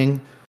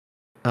attacking.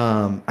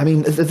 I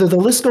mean, the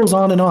list goes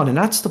on, and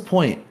that's the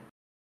point.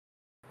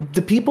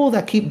 The people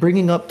that keep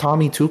bringing up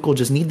Tommy Tuchel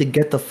just need to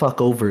get the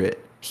fuck over it.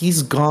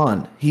 He's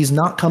gone. He's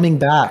not coming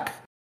back.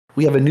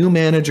 We have a new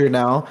manager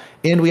now,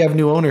 and we have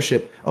new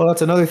ownership. Oh,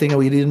 that's another thing that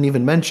we didn't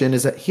even mention,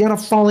 is that he had a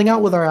falling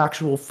out with our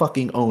actual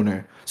fucking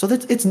owner. So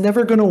it's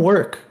never going to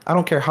work. I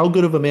don't care how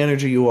good of a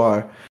manager you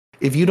are.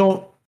 If you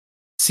don't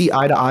see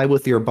eye to eye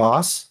with your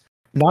boss,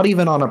 not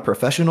even on a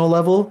professional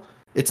level,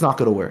 it's not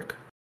going to work.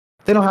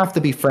 They don't have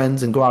to be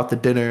friends and go out to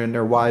dinner and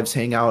their wives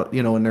hang out,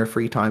 in their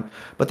free time.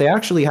 But they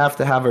actually have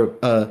to have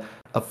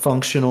a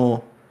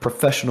functional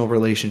professional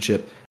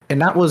relationship. And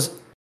that was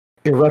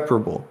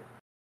irreparable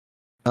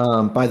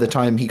by the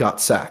time he got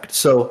sacked.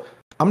 So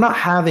I'm not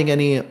having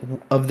any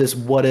of this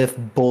what if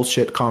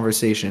bullshit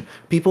conversation.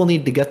 People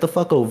need to get the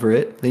fuck over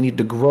it. They need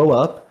to grow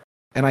up.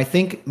 And I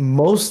think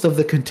most of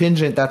the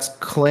contingent that's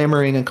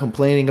clamoring and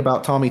complaining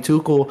about Tommy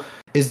Tuchel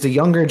is the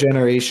younger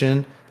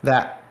generation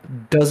that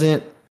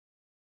doesn't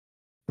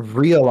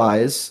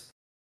realize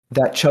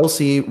that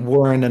Chelsea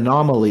were an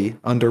anomaly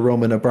under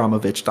Roman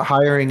Abramovich. The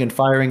hiring and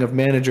firing of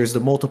managers,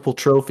 the multiple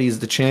trophies,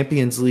 the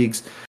Champions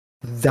Leagues,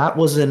 that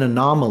was an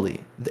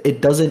anomaly.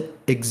 It doesn't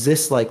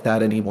exist like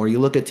that anymore. You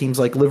look at teams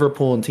like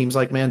Liverpool and teams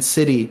like Man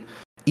City,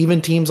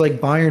 even teams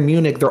like Bayern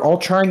Munich, they're all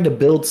trying to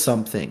build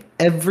something.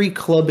 Every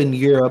club in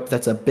Europe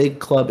that's a big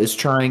club is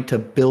trying to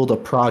build a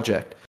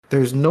project.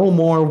 There's no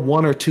more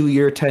 1 or 2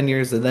 year, 10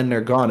 years, and then they're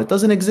gone. It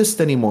doesn't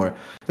exist anymore.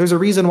 There's a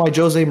reason why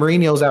Jose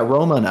Mourinho's at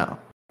Roma now.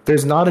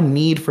 There's not a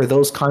need for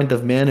those kind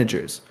of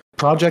managers.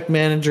 Project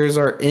managers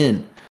are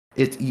in.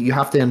 You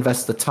have to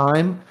invest the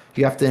time,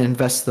 you have to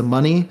invest the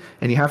money,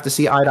 and you have to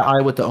see eye to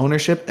eye with the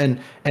ownership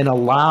and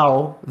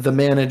allow the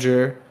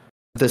manager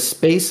the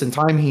space and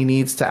time he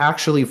needs to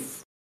actually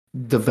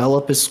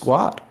develop his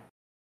squad.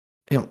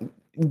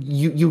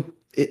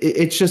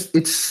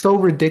 It's so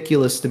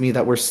ridiculous to me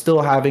that we're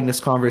still having this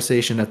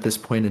conversation at this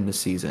point in the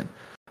season.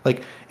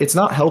 Like, it's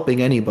not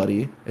helping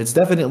anybody. It's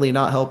definitely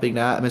not helping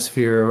the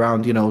atmosphere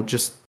around,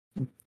 just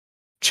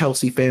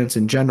Chelsea fans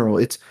in general.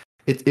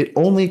 It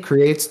only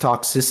creates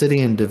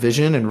toxicity and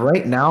division. And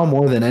right now,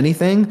 more than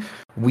anything,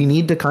 we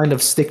need to kind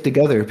of stick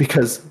together,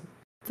 because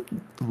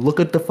look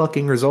at the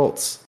fucking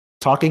results.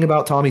 Talking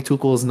about Tommy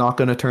Tuchel is not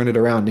going to turn it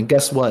around. And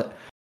guess what?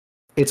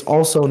 It's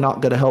also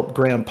not going to help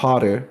Graham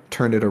Potter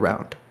turn it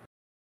around.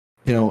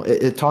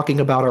 Talking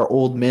about our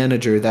old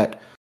manager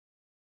that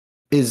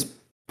is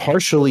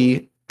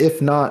partially,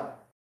 if not,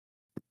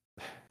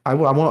 I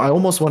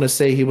almost want to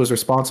say he was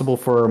responsible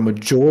for a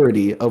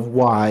majority of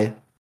why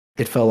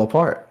it fell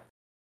apart.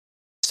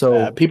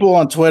 So people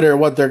on Twitter,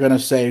 what they're going to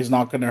say is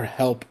not going to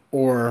help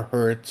or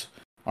hurt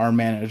our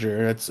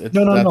manager.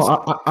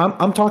 No.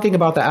 I'm talking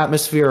about the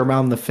atmosphere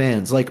around the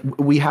fans. Like,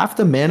 we have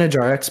to manage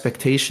our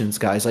expectations,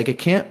 guys. Like, it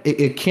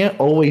can't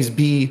always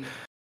be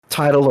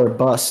title or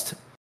bust,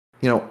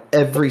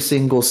 every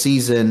single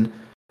season,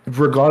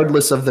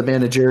 regardless of the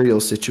managerial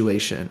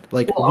situation.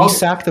 Like, we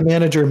sack the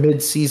manager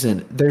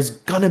mid-season, there's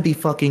gonna be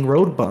fucking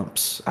road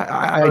bumps.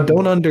 I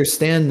don't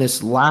understand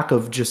this lack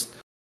of just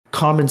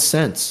common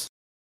sense.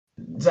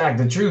 Zach,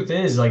 the truth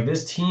is, like,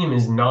 this team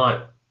is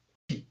not.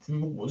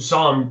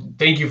 Sam,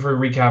 thank you for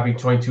recapping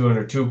 22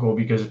 under Tuchel,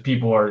 because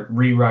people are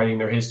rewriting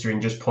their history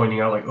and just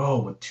pointing out, like,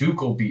 oh, but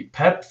Tuchel beat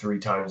Pep 3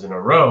 times in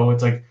a row.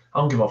 It's like, I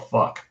don't give a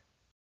fuck.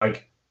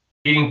 Like,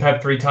 beating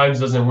Pep 3 times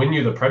doesn't win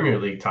you the Premier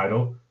League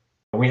title.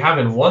 And we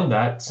haven't won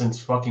that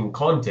since fucking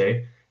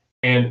Conte.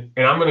 And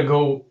I'm going to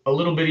go a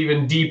little bit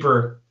even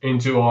deeper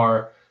into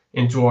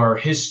our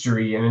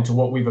history and into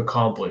what we've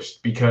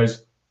accomplished,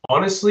 because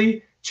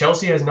honestly,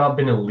 Chelsea has not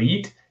been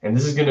elite, and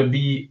this is going to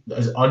be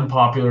as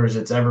unpopular as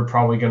it's ever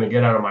probably going to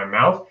get out of my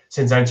mouth,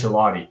 since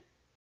Ancelotti.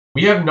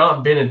 We have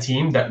not been a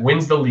team that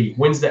wins the league,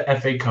 wins the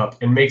FA Cup,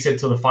 and makes it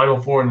to the Final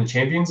Four in the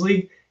Champions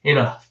League in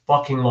a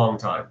fucking long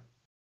time.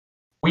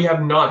 We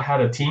have not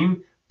had a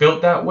team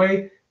built that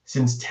way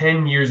since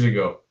 10 years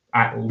ago,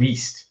 at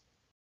least.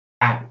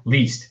 At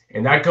least.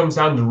 And that comes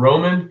down to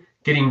Roman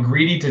getting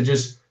greedy to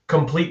just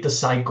complete the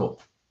cycle,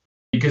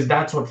 because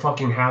that's what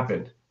fucking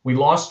happened. We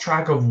lost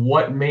track of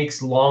what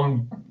makes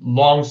long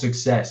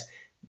success.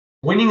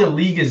 Winning a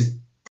league is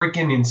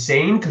freaking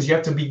insane, because you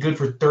have to be good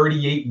for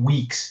 38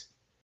 weeks.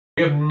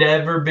 We have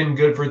never been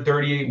good for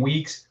 38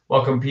 weeks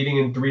while competing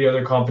in 3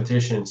 other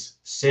competitions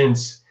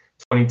since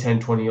 2010,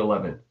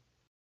 2011.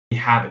 We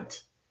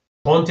haven't.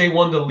 Conte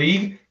won the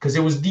league because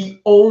it was the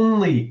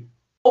only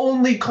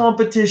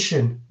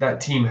competition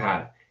that team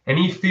had. And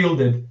he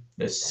fielded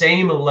the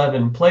same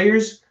 11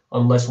 players,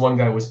 unless one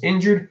guy was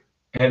injured,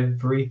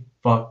 every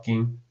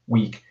fucking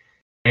week.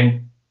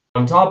 And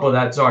on top of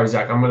that, sorry,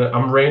 Zach,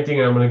 I'm ranting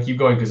and I'm gonna keep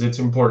going because it's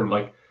important.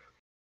 Like,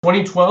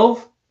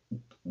 2012,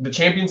 the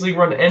Champions League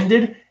run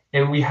ended,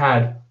 and we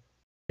had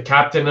the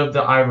captain of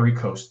the Ivory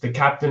Coast, the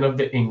captain of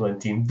the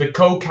England team, the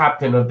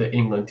co-captain of the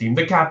England team,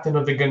 the captain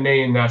of the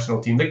Ghanaian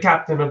national team, the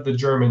captain of the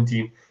German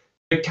team,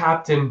 the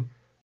captain,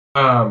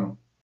 one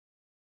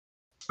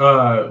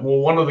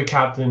of the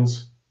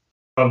captains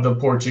of the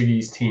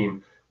Portuguese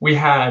team. We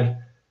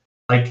had,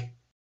 like,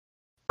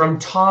 from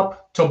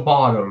top to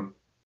bottom,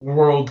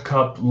 World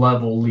Cup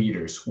level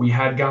leaders. We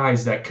had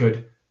guys that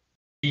could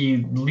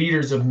be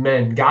leaders of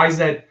men, guys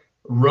that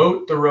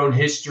wrote their own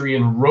history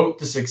and wrote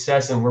the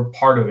success and were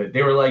part of it.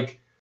 They were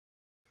like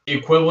the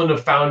equivalent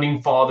of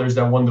founding fathers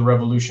that won the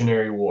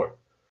Revolutionary War.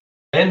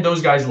 Then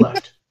those guys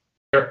left.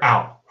 They're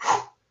out.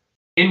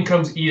 In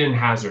comes Eden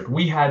Hazard.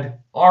 We had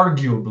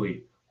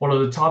arguably one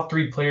of the top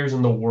 3 players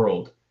in the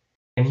world,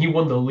 and he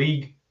won the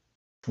league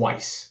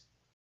twice.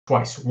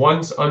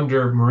 Once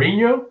under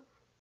Mourinho,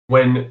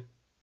 when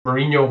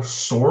Mourinho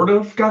sort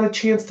of got a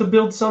chance to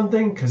build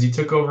something because he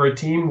took over a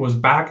team, was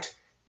backed,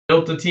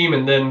 built the team,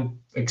 and then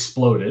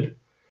exploded.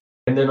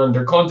 And then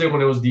under Conte,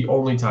 when it was the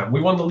only time. We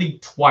won the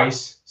league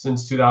twice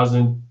since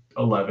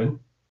 2011.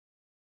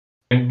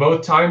 And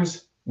both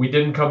times, we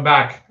didn't come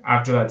back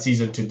after that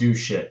season to do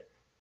shit.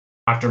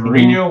 After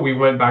Mourinho, we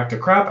went back to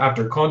crap.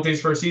 After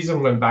Conte's first season,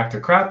 we went back to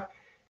crap.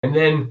 And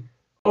then,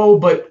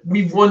 but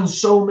we've won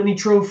so many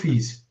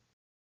trophies.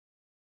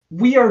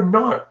 We are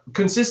not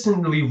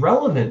consistently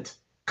relevant.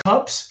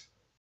 Cups,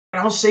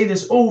 and I'll say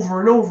this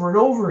over and over and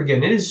over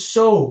again, it is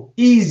so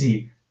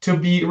easy to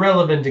be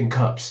relevant in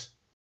cups.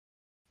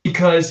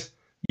 Because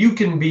you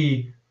can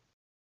be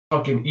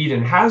fucking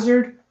Eden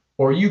Hazard,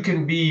 or you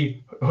can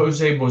be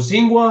Jose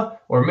Bozingua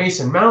or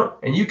Mason Mount,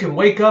 and you can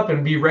wake up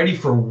and be ready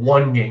for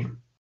one game.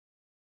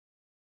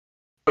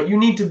 But you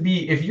need to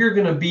be, if you're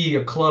going to be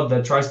a club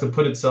that tries to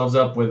put itself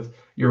up with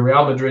your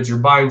Real Madrids, your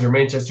Bayerns, your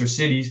Manchester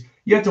Cities,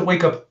 you have to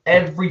wake up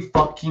every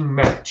fucking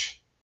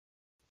match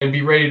and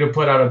be ready to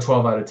put out a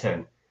 12 out of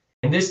 10.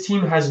 And this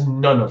team has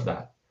none of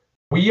that.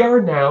 We've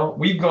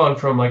gone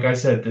from, like I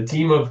said, the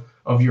team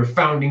of your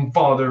founding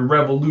father,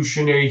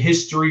 revolutionary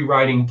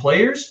history-writing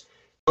players,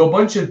 to a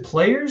bunch of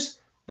players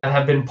that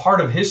have been part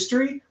of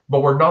history,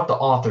 but were not the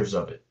authors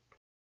of it.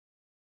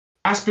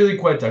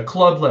 Azpilicueta,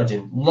 club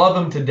legend, love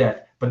him to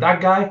death, but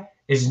that guy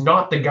is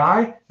not the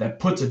guy that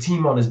puts a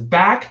team on his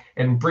back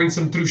and brings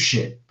him through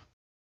shit.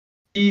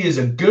 He is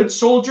a good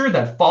soldier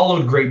that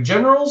followed great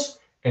generals,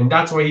 and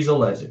that's why he's a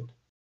legend.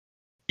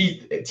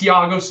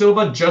 Thiago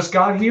Silva just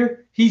got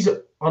here. He's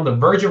on the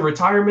verge of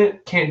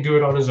retirement, can't do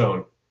it on his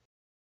own.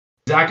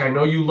 Zach, I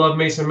know you love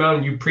Mason Mount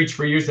and you preach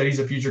for years that he's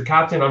a future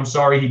captain. I'm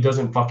sorry, he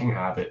doesn't fucking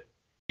have it.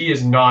 He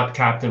is not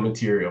captain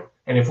material.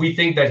 And if we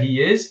think that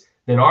he is,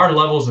 then our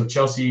levels of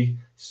Chelsea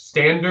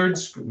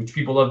standards, which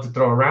people love to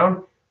throw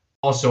around,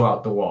 also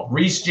out the wall.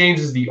 Reece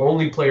James is the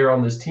only player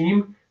on this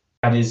team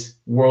that is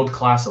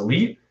world-class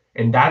elite,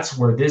 and that's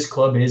where this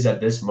club is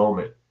at this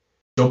moment.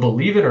 So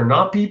believe it or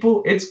not,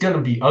 people, it's going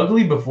to be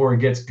ugly before it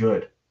gets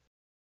good.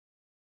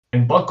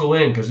 And buckle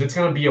in, because it's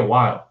going to be a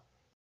while.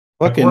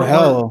 Fucking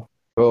hell.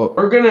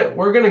 We're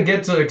gonna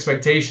get to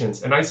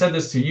expectations. And I said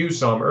this to you,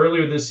 Sam,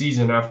 earlier this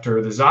season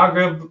after the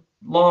Zagreb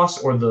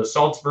loss or the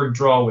Salzburg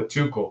draw with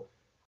Tuchel.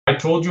 I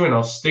told you, and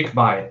I'll stick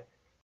by it.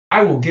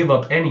 I will give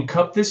up any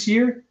cup this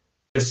year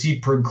to see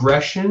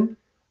progression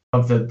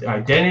of the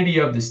identity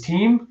of this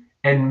team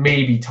and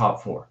maybe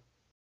top 4.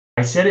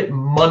 I said it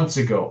months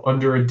ago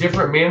under a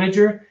different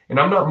manager, and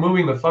I'm not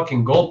moving the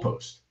fucking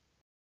goalpost.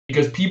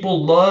 Because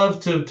people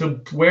love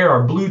to wear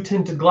our blue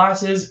tinted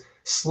glasses,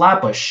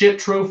 slap a shit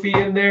trophy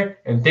in there,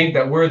 and think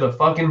that we're the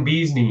fucking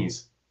bee's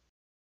knees.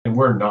 And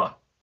we're not.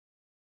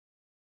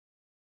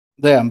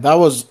 Damn, that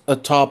was a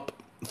top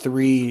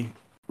 3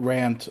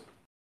 rant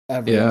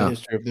ever in the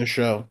history of this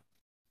show.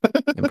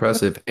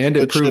 Impressive. And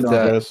it proved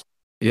that.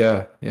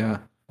 Yeah.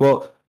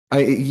 Well,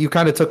 you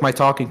kind of took my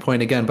talking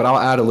point again, but I'll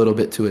add a little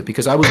bit to it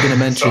because I was going to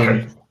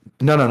mention.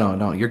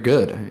 No, you're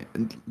good.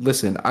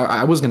 Listen,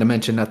 I was going to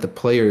mention that the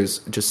players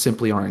just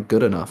simply aren't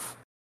good enough.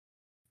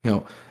 You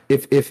know,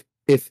 if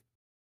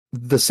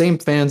the same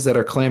fans that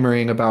are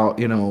clamoring about,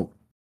 you know,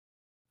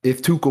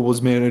 if Tuchel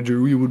was manager,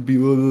 we would be.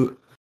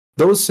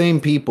 Those same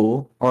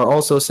people are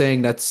also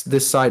saying that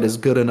this side is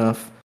good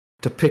enough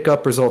to pick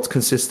up results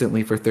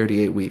consistently for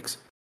 38 weeks.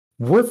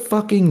 We're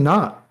fucking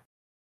not.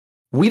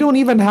 We don't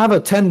even have a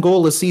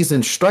 10-goal a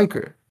season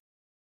striker.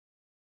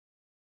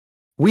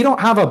 We don't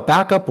have a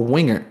backup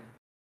winger.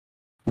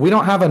 We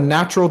don't have a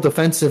natural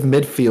defensive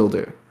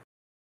midfielder.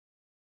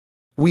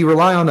 We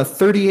rely on a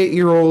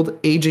 38-year-old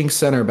aging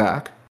center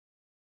back.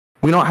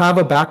 We don't have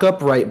a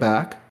backup right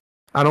back.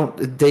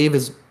 Dave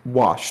is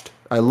washed.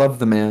 I love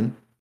the man.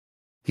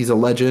 He's a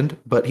legend,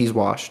 but he's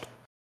washed.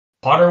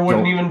 Potter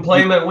wouldn't even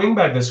play him at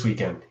wingback this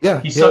weekend.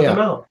 Yeah, he subbed him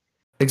out.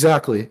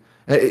 Exactly.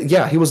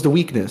 He was the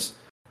weakness.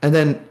 And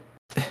then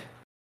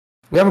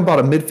we haven't bought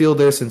a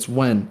midfielder since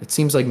when? It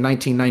seems like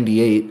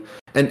 1998.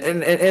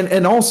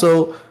 And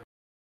also,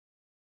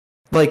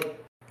 like,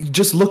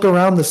 just look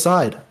around the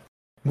side.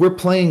 We're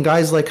playing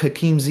guys like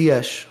Hakim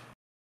Ziyech.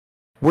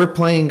 We're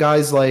playing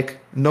guys like,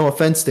 no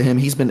offense to him,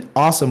 he's been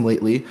awesome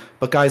lately,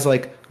 but guys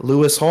like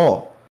Lewis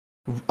Hall,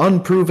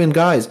 unproven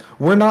guys.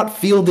 We're not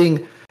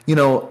fielding,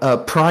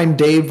 Prime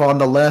Dave on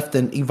the left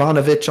and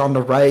Ivanovic on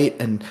the right,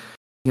 and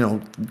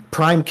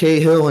Prime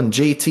Cahill and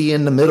JT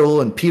in the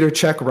middle and Peter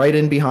Cech right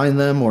in behind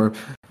them, or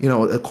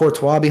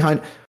Courtois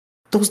behind.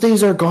 Those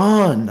days are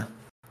gone.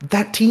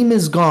 That team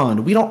is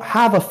gone. We don't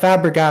have a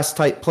Fabregas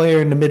type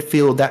player in the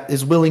midfield that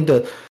is willing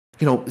to,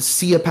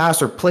 see a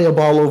pass or play a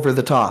ball over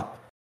the top.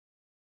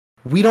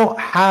 We don't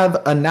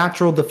have a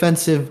natural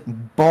defensive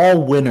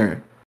ball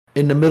winner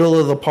in the middle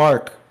of the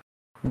park.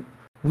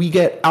 We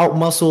get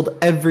outmuscled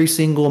every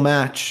single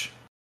match.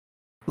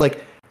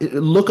 Like,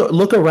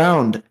 look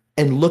around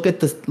and look at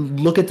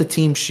the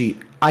team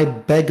sheet. I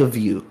beg of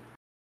you,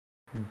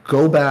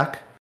 go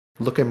back,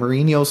 look at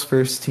Mourinho's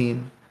first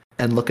team,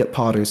 and look at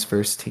Potter's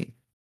first team.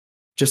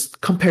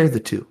 Just compare the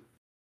two.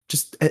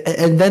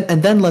 And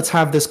then let's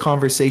have this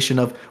conversation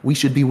of we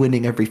should be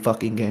winning every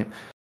fucking game.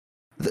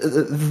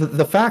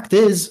 The fact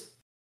is,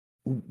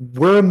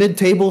 we're a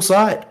mid-table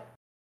side.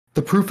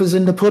 The proof is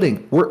in the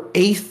pudding. We're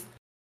eighth.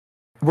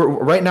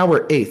 Right now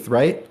we're eighth,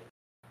 right?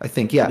 I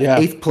think, yeah.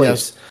 Eighth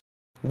place. Yes.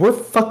 We're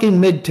fucking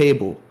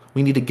mid-table.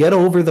 We need to get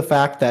over the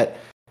fact that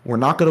we're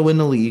not going to win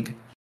the league.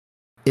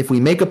 If we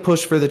make a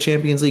push for the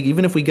Champions League,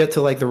 even if we get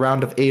to like the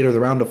round of 8 or the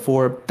round of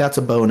 4, that's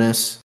a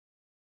bonus.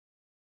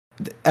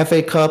 The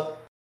FA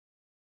Cup,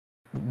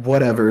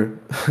 whatever.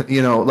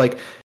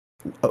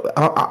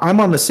 I'm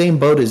on the same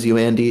boat as you,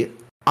 Andy.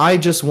 I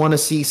just want to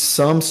see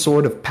some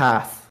sort of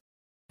path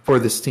for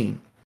this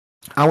team.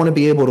 I want to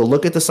be able to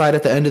look at the side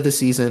at the end of the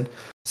season,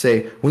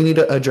 say, we need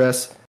to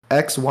address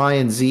X, Y,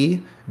 and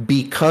Z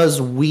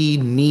because we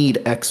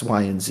need X,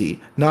 Y, and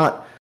Z.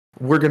 Not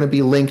we're going to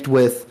be linked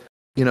with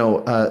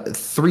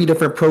 3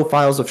 different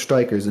profiles of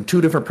strikers and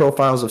 2 different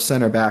profiles of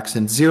center backs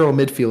and 0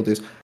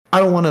 midfielders. I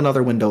don't want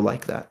another window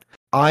like that.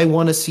 I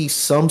want to see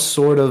some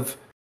sort of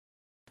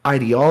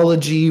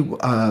ideology.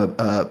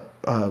 I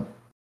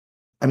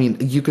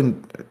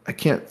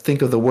can't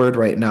think of the word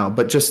right now,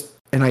 but just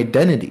an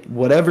identity,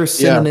 whatever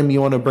synonym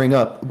you want to bring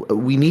up.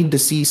 We need to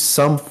see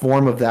some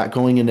form of that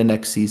going into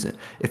next season.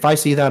 If I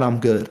see that, I'm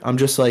good. I'm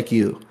just like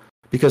you,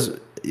 because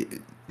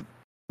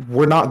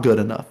we're not good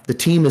enough. The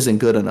team isn't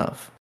good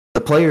enough.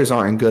 The players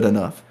aren't good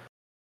enough.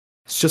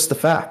 It's just the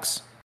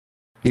facts.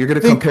 You're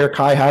going to compare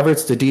Kai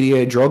Havertz to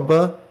Didier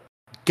Drogba?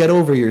 Get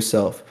over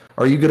yourself.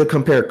 Are you going to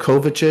compare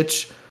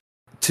Kovacic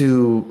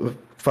to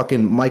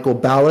fucking Michael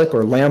Ballack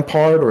or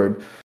Lampard or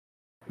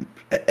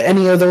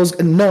any of those?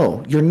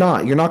 No, you're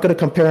not. You're not going to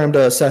compare him to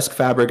Cesc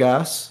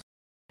Fabregas.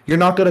 You're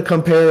not going to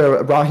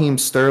compare Raheem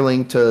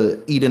Sterling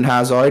to Eden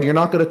Hazard. You're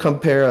not going to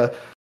compare a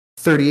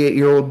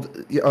 38-year-old,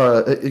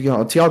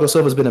 Thiago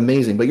Silva's been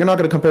amazing, but you're not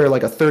going to compare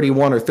like a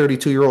 31 or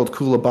 32-year-old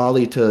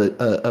Koulibaly to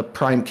a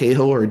Prime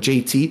Cahill or a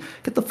JT.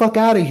 Get the fuck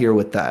out of here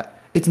with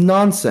that. It's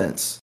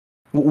nonsense.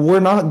 We're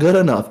not good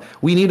enough.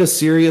 We need a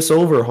serious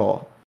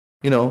overhaul.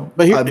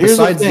 But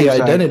besides the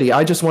identity, Zach,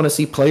 I just want to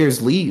see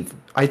players leave.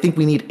 I think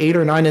we need 8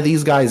 or 9 of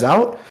these guys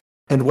out,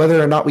 and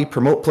whether or not we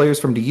promote players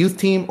from the youth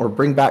team or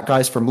bring back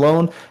guys from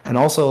loan, and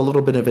also a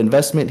little bit of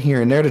investment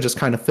here and there to just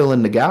kind of fill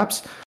in the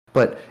gaps.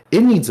 But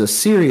it needs a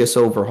serious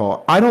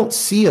overhaul. I don't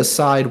see a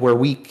side where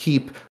we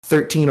keep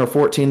 13 or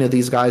 14 of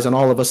these guys and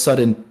all of a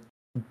sudden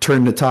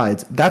turn the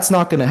tides. That's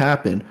not going to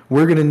happen.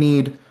 We're going to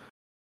need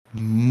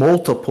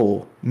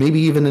multiple, maybe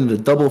even into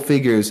double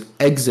figures,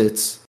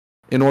 exits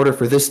in order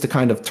for this to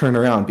kind of turn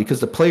around,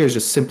 because the players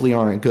just simply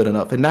aren't good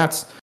enough. And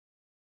that's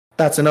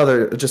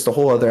another, just a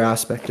whole other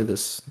aspect of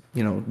this,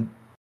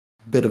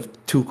 bit of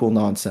Tuchel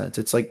nonsense.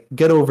 It's like,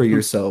 get over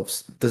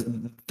yourselves.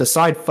 The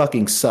side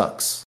fucking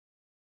sucks.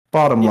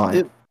 Bottom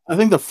line. I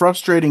think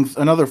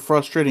another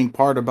frustrating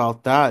part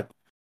about that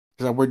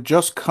is that we're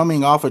just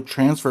coming off a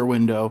transfer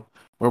window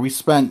where we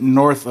spent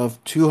north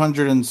of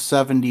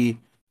 £270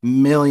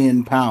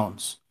 million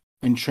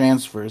in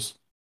transfers,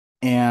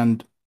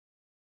 and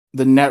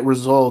the net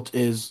result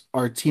is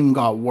our team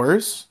got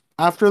worse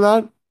after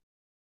that.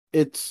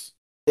 I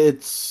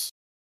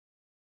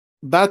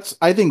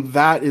think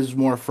that is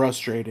more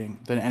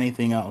frustrating than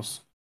anything else.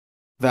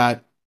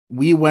 That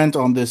we went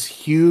on this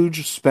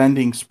huge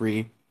spending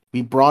spree.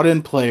 We brought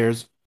in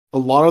players. A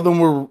lot of them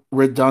were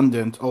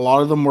redundant. A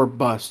lot of them were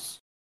busts.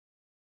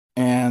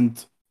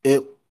 And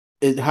it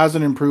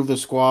hasn't improved the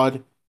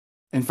squad.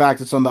 In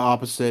fact, it's on the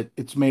opposite.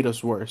 It's made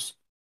us worse.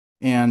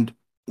 And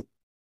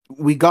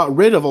we got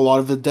rid of a lot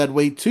of the dead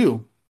weight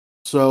too.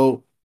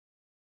 So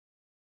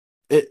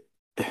I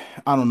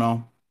don't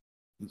know.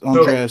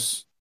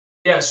 Andreas.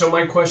 So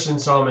my question,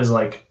 Sam, is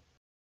like,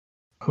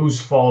 whose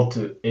fault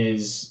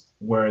is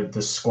where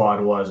the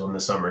squad was when the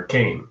summer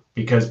came?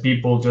 Because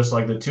people, just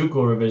like the Tuchel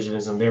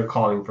revisionism, they're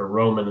calling for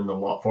Roman and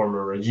the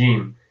former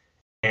regime.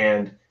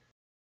 And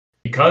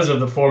because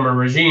of the former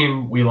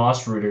regime, we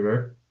lost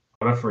Rudiger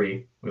on a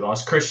free. We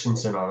lost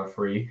Christensen on a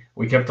free.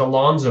 We kept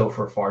Alonso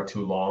for far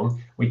too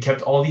long. We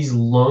kept all these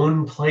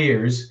lone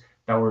players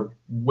that were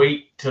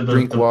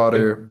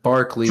Drinkwater,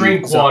 Barkley,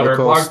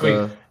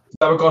 Zappacosta,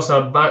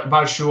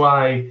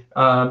 Batshuayi,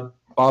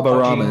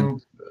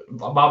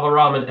 Baba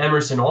Rahman,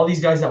 Emerson, all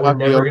these guys that were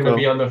never going to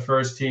be on the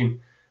first team.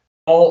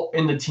 all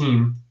in the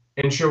team,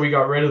 and sure, we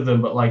got rid of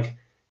them, but like,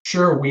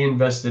 sure, we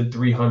invested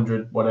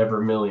 300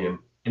 whatever million,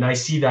 and I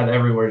see that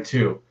everywhere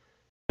too.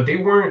 But they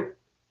weren't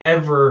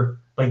ever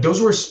like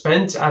those were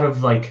spent out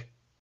of like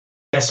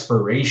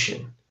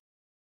desperation.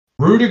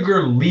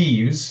 Rudiger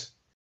leaves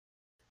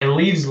and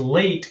leaves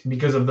late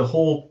because of the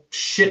whole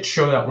shit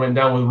show that went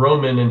down with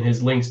Roman and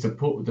his links to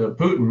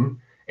Putin,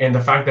 and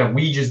the fact that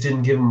we just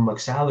didn't give him a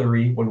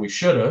salary when we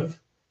should have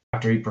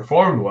after he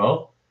performed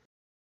well.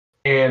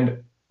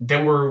 And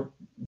then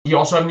we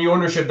also have new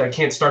ownership that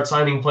can't start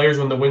signing players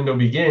when the window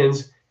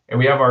begins, and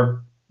we have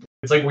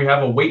it's like we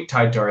have a weight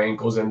tied to our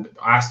ankles and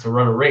asked to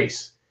run a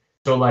race.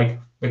 So like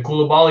the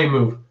Koulibaly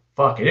move,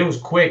 fuck it, it was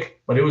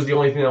quick, but it was the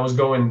only thing that was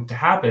going to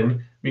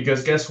happen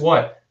because guess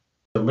what?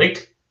 De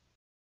Ligt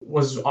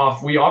was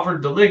off. We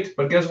offered De Ligt,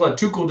 but guess what?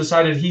 Tuchel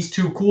decided he's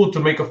too cool to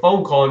make a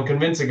phone call and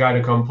convince a guy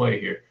to come play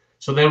here.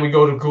 So then we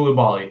go to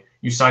Koulibaly.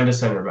 You signed a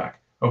center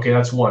back. Okay,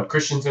 that's one.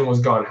 Christensen was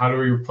gone. How do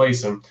we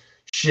replace him?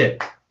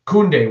 Shit.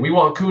 Koundé, we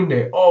want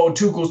Koundé. Oh,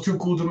 Tuchel's too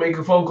cool to make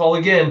a phone call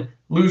again.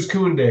 Lose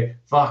Koundé.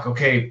 Fuck,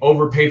 okay,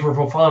 overpay for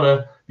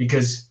Fofana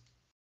because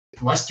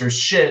Leicester's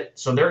shit,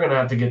 so they're going to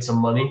have to get some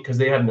money because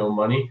they have no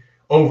money.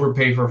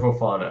 Overpay for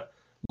Fofana.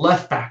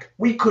 Left back.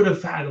 We could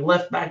have had a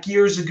left back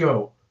years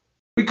ago.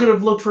 We could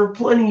have looked for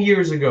plenty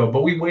years ago,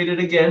 but we waited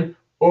again.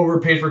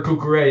 Overpaid for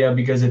Cucurella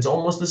because it's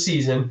almost the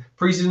season.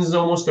 Preseason is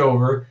almost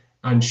over.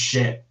 And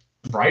shit,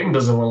 Brighton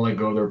doesn't want to let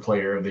go of their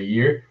player of the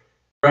year.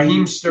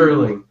 Raheem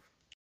Sterling.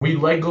 We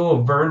let go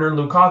of Werner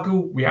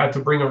Lukaku. We had to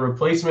bring a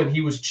replacement.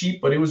 He was cheap,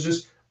 but it was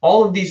just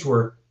all of these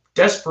were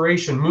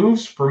desperation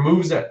moves for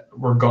moves that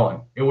were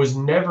gone. It was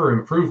never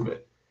improvement.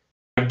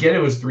 I get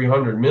it was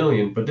 300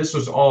 million, but this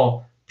was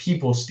all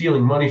people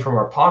stealing money from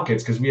our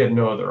pockets because we had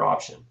no other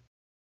option.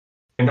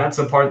 And that's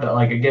the part that,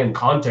 like, again,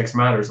 context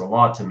matters a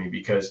lot to me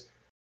because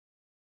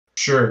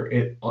sure,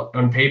 it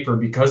on paper,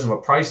 because of a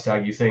price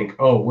tag, you think,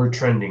 oh, we're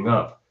trending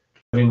up.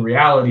 But in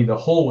reality, the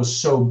hole was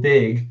so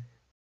big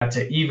that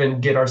to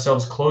even get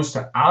ourselves close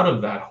to out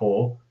of that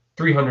hole,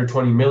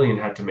 320 million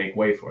had to make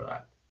way for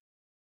that.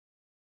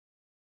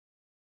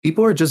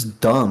 People are just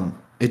dumb.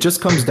 It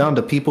just comes down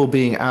to people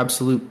being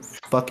absolute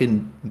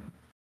fucking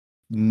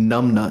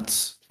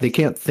numbnuts. They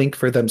can't think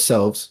for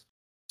themselves,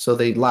 so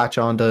they latch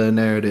onto a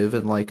narrative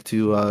and like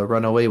to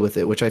run away with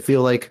it, which I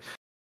feel like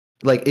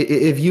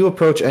if you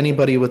approach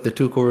anybody with the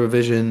Tuchel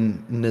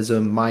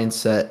revisionism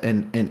mindset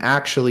and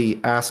actually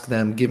ask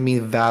them, give me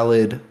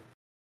valid,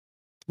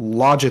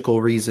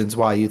 logical reasons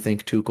why you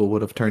think Tuchel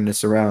would have turned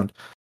this around,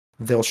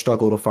 they'll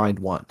struggle to find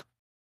one.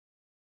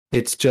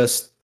 It's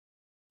just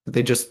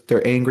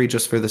they're angry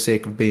just for the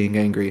sake of being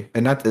angry,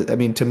 and that, I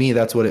mean, to me,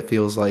 that's what it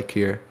feels like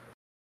here.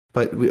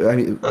 But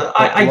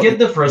I get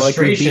the frustrations.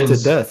 Like we beat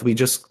to death.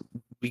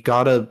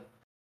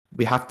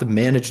 We have to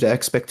manage the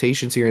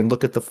expectations here and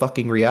look at the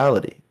fucking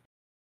reality.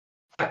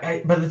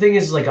 But the thing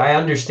is, like, I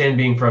understand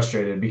being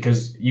frustrated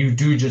because you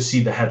do just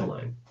see the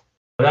headline.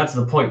 But that's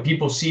the point.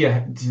 People see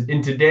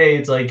in today,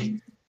 it's like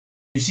you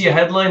see a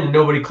headline and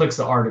nobody clicks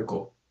the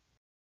article.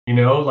 You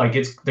know, like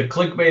it's the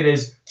clickbait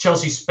is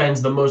Chelsea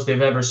spends the most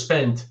they've ever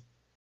spent,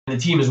 and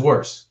the team is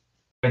worse.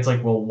 And it's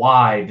like, well,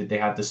 why did they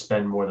have to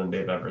spend more than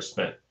they've ever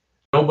spent?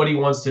 Nobody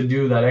wants to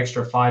do that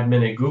extra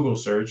 5-minute Google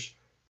search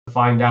to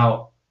find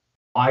out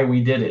why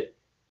we did it.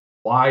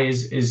 Why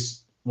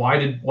is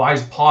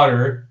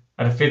Potter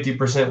at a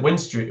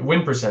 50%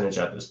 win percentage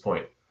at this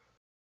point?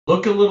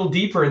 Look a little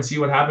deeper and see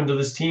what happened to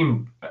this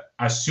team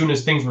as soon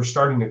as things were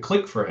starting to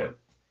click for him.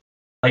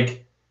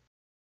 Like,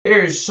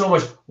 there's so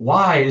much.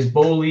 Why is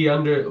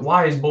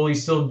Bowley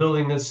still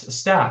building this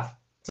staff?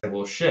 It's like,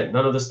 well, shit.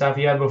 None of the staff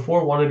he had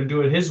before wanted to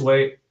do it his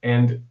way,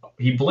 and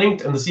he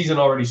blinked, and the season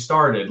already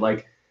started.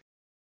 Like,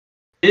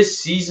 this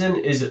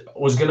season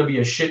was going to be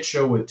a shit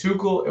show with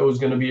Tuchel. It was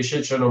going to be a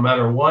shit show no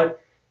matter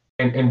what.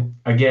 And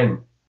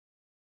again,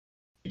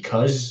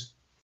 because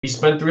he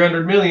spent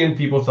 300 million,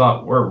 people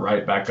thought we're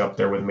right back up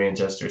there with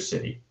Manchester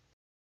City.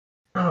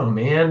 Oh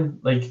man,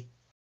 like,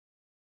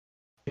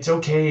 it's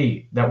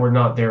okay that we're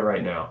not there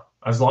right now.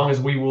 As long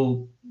as we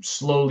will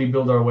slowly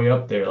build our way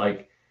up there.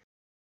 Like,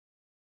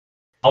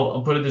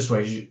 I'll put it this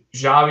way.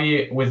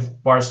 Xavi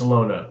with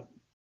Barcelona,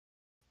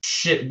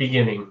 shit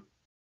beginning.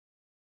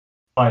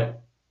 But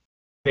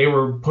they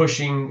were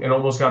pushing and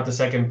almost got to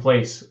second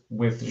place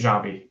with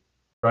Xavi,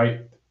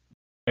 right?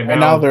 And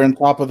now they're on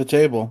top of the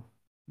table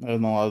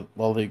in the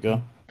La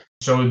Liga.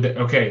 So,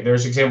 okay,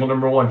 there's example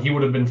number one. He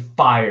would have been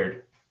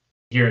fired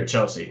here at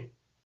Chelsea.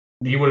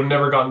 He would have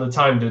never gotten the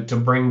time to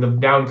bring the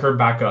down curve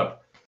back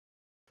up.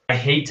 I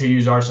hate to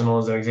use Arsenal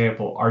as an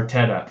example.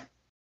 Arteta.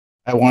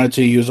 I wanted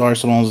to use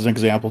Arsenal as an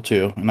example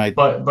too,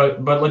 But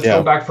let's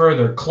go back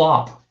further.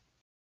 Klopp's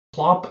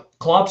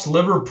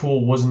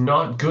Liverpool was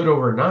not good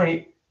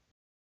overnight.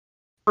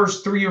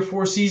 First 3 or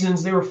 4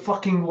 seasons, they were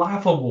fucking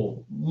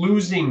laughable,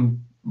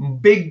 losing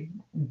big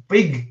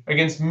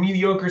against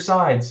mediocre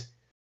sides.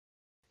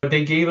 But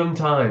they gave him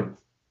time.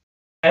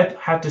 Pep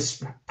had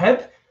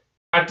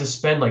to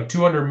spend like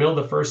 200 mil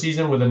the first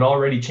season with an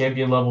already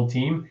champion level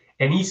team,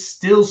 and he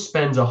still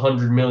spends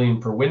 100 million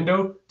per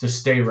window to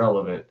stay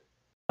relevant.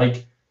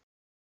 Like,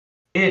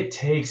 it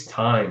takes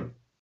time.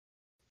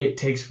 It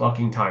takes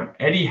fucking time.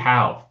 Eddie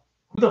Howe.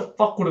 Who the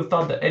fuck would have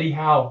thought that Eddie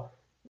Howe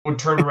would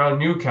turn around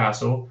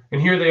Newcastle?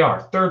 And here they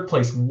are, third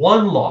place,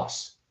 one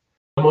loss,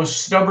 the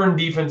most stubborn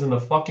defense in the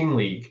fucking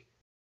league.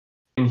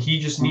 And he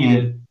just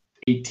needed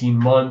 18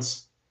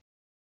 months.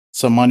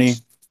 Some money.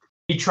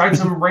 He tried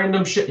some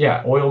random shit.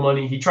 Yeah, oil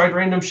money. He tried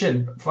random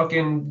shit.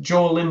 Fucking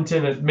Joel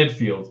Linton at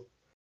midfield.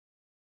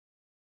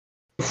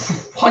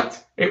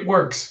 What? It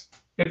works.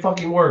 It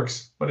fucking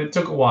works. But it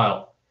took a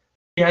while.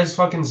 He has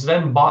fucking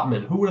Sven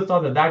Botman. Who would have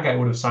thought that that guy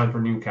would have signed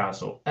for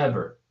Newcastle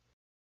ever?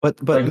 But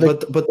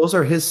those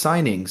are his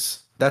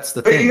signings. That's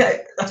the thing.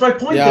 That's my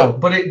point, though.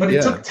 But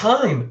it took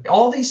time.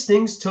 All these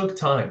things took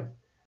time.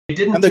 It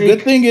didn't. And the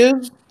good thing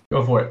is,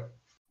 go for it.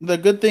 The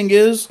good thing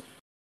is,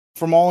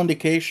 from all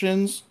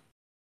indications,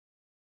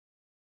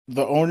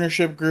 the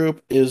ownership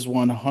group is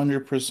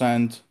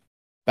 100%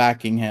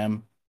 backing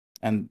him,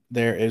 and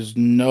there is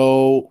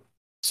no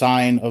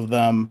sign of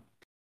them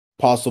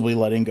possibly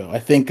letting go. I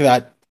think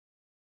that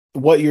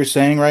what you're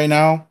saying right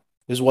now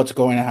is what's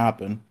going to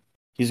happen.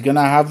 He's going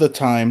to have the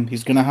time.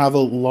 He's going to have a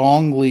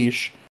long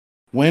leash.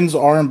 Wins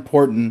are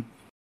important,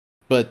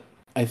 but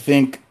I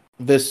think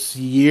this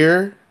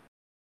year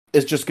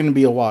is just going to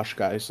be a wash,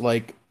 guys.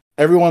 Like,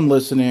 everyone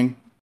listening,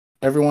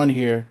 everyone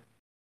here,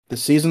 the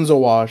season's a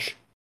wash.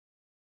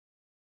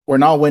 We're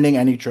not winning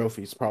any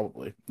trophies,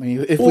 probably. I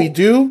mean, if we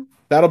do,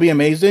 that'll be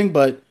amazing,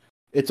 but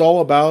it's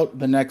all about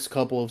the next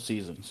couple of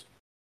seasons.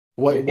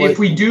 If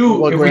we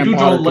do,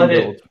 don't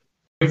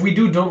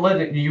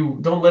let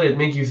it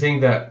make you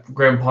think that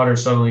Graham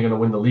Potter's suddenly going to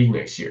win the league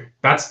next year.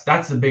 That's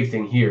the big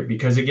thing here,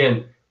 because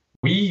again,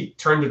 we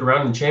turned it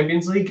around in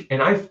Champions League,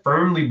 and I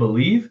firmly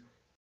believe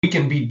we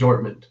can beat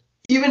Dortmund,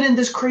 even in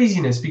this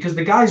craziness, because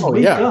the guys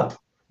wake up.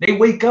 They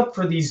wake up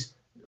for these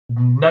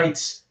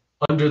nights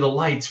under the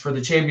lights for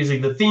the Champions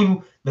League.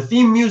 The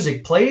theme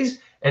music plays,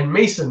 and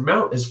Mason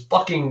Mount is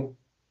fucking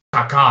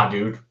caca,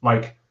 dude.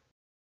 Like,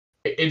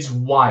 it's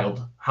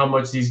wild how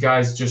much these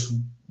guys just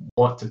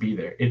want to be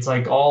there. It's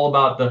like all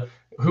about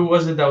who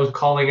was it that was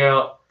calling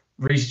out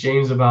Reece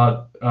James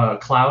about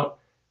clout?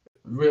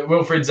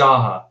 Wilfried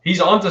Zaha. He's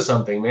onto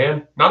something,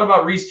 man. Not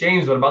about Reece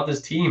James, but about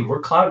this team. We're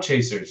clout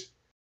chasers.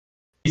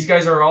 These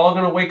guys are all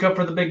going to wake up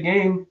for the big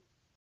game.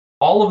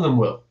 All of them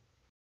will.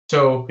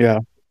 So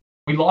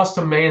we lost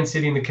to Man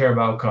City in the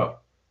Carabao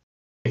Cup.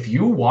 If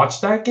you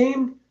watch that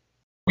game,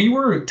 we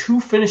were 2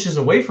 finishes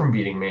away from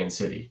beating Man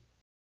City.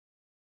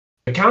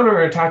 The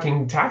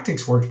counter-attacking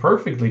tactics worked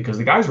perfectly because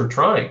the guys were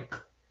trying.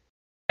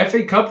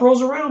 FA Cup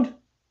rolls around.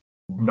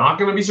 Not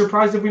going to be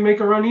surprised if we make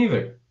a run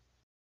either.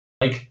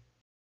 Like,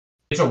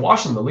 it's a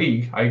wash in the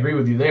league. I agree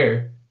with you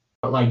there.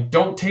 But, like,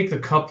 don't take the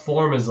cup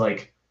form as,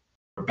 like,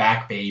 we're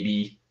back,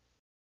 baby.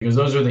 Because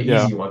those are the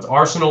easy ones.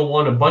 Arsenal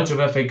won a bunch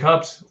of FA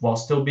Cups while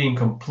still being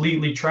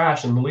completely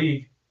trash in the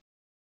league.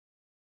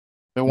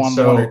 They won 1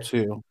 or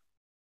 2.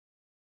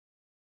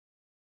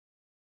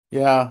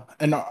 Yeah,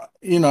 and,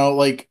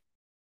 like,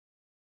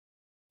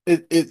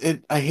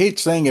 it I hate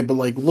saying it, but,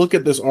 like, look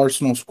at this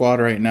Arsenal squad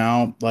right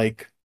now.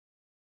 Like,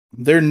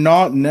 they're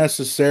not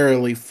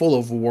necessarily full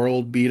of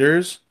world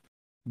beaters,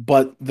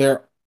 but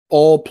they're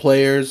all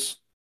players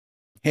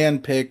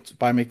handpicked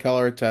by Mikel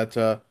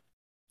Arteta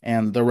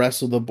and the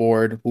rest of the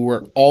board who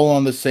were all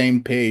on the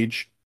same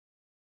page.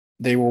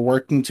 They were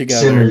working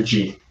together.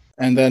 Synergy.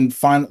 And then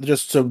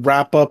just to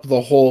wrap up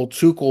the whole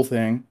Tuchel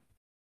thing,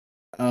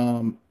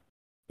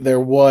 there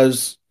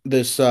was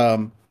this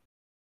a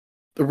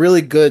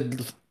really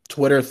good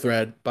Twitter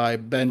thread by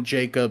Ben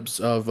Jacobs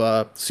of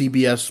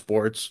CBS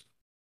Sports,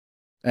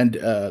 and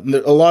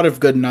a lot of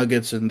good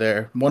nuggets in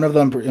there. One of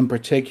them in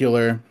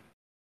particular,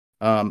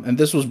 and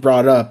this was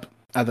brought up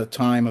at the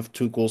time of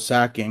Tuchel's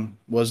sacking,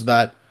 was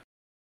that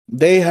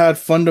they had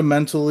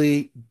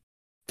fundamentally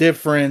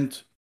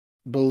different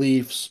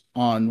beliefs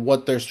on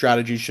what their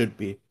strategy should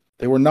be.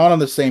 They were not on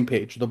the same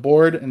page. The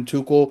board and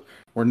Tuchel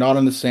were not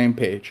on the same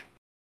page.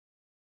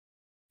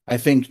 I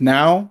think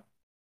now,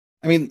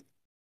 I mean,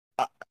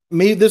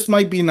 maybe this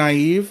might be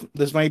naive.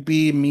 This might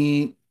be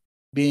me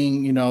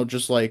being,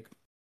 just like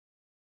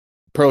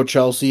pro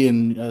Chelsea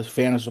and a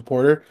fan and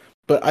supporter.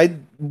 But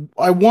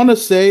I want to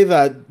say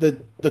that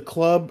the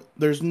club,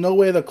 there's no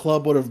way the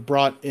club would have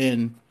brought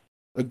in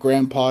a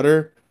Graham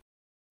Potter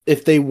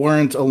if they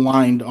weren't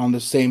aligned on the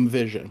same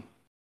vision,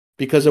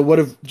 because it would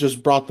have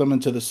just brought them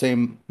into the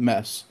same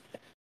mess.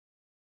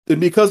 And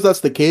because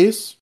that's the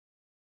case,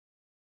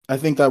 I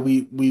think that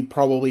we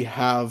probably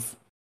have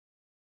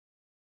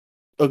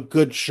a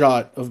good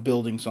shot of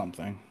building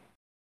something.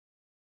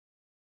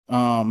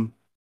 But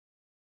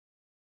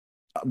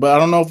I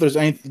don't know if there's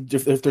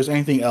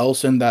anything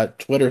else in that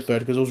Twitter thread,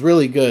 because it was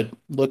really good.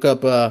 Look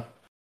up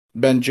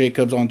Ben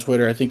Jacobs on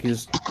Twitter. I think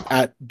he's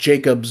at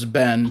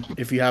JacobsBen,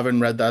 if you haven't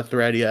read that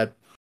thread yet.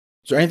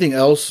 Is there anything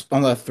else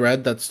on that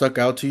thread that stuck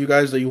out to you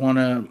guys that you want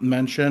to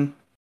mention?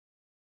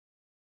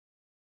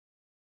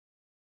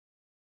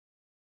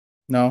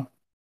 No?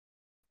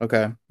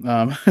 Okay.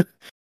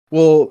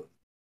 Well,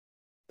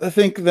 I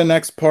think the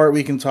next part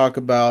we can talk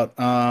about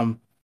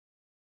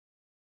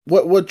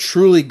what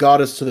truly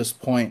got us to this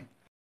point.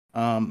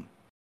 The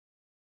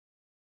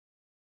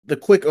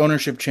quick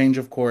ownership change,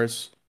 of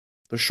course,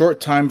 the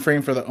short time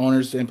frame for the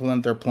owners to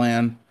implement their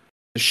plan,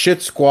 the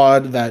shit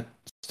squad that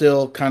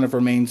still kind of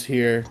remains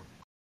here,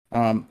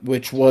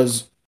 which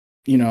was,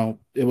 it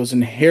was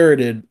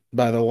inherited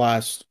by the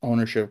last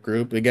ownership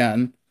group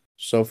again.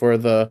 So for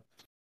the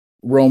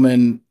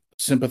Roman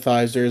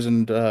sympathizers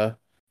and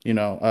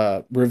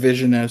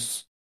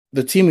revisionists,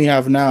 the team we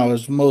have now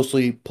is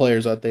mostly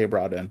players that they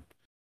brought in.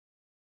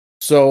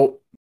 So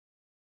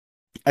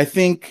I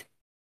think,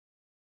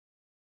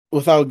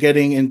 without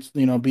getting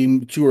into,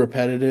 being too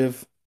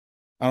repetitive,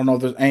 I don't know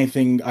if there's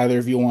anything either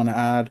of you want to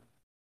add.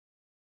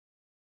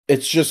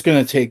 It's just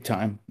going to take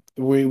time.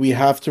 We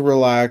have to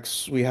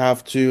relax. We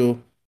have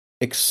to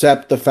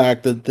accept the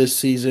fact that this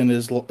season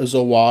is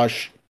a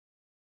wash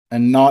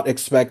and not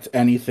expect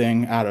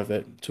anything out of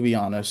it, to be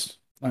honest.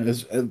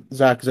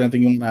 Zach, is there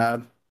anything you want to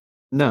add?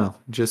 No,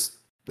 just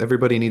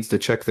everybody needs to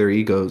check their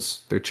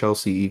egos, their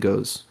Chelsea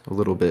egos a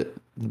little bit.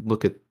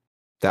 Look at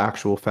the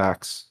actual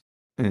facts.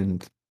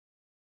 And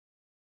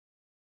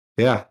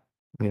yeah,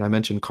 I mean, I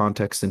mentioned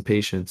context and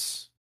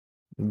patience.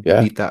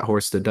 Yeah. Beat that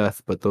horse to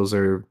death, but those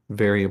are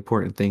very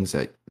important things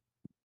that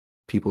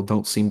people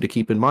don't seem to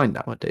keep in mind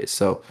nowadays.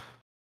 So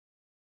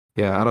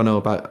yeah, I don't know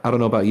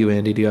about you,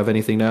 Andy. Do you have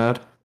anything to add?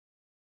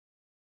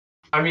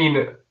 I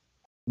mean,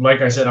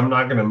 like I said, I'm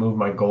not going to move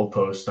my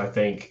goalpost. I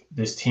think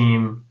this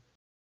team,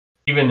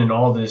 even in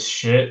all this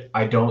shit,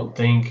 I don't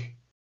think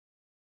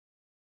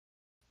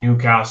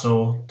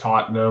Newcastle,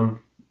 Tottenham,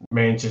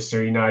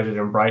 Manchester United,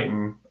 and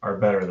Brighton are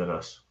better than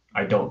us.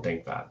 I don't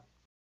think that.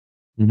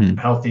 Mm-hmm.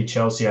 Healthy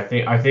Chelsea,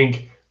 I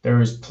think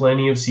there is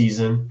plenty of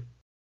season.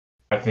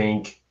 I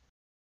think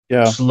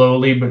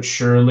slowly but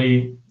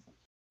surely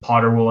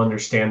Potter will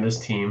understand this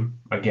team.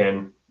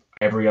 Again,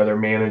 every other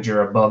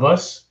manager above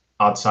us,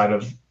 outside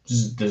of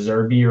De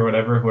Zerbi or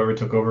whatever, whoever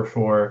took over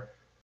for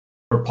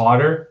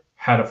Potter,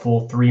 had a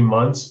full 3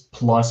 months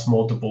plus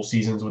multiple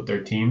seasons with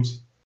their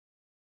teams.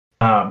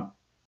 I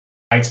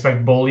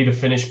expect Bowley to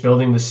finish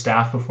building the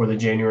staff before the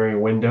January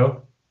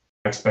window.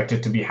 I expect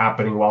it to be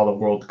happening while the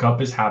World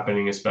Cup is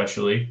happening,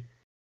 especially.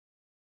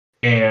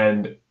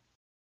 And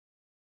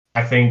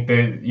I think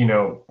that,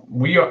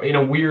 we are, in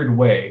a weird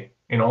way,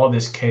 in all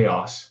this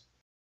chaos,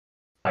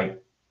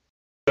 like,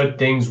 good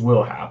things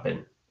will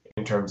happen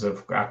in terms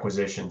of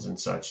acquisitions and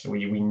such.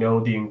 We know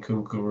the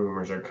Nkunku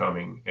rumors are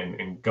coming,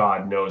 and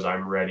God knows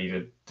I'm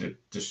ready to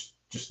just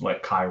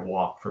let Kai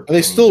walk for. Are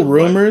they still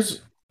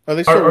rumors? Are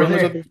they still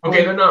rumors?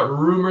 Okay, they're not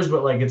rumors,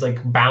 but like it's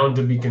like bound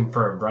to be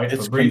confirmed, right?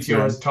 It's Fabrizio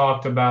confirmed. has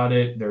talked about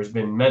it. There's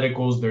been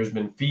medicals. There's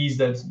been fees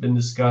that's been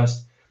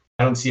discussed.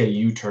 I don't see a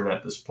U-turn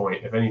at this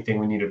point. If anything,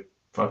 we need to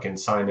fucking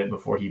sign it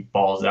before he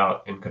balls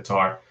out in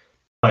Qatar.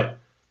 But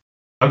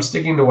I'm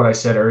sticking to what I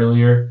said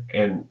earlier,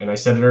 and I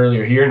said it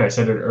earlier here, and I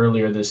said it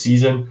earlier this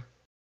season.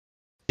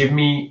 Give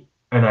me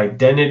an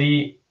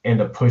identity and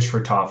a push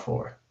for top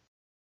four.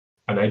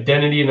 An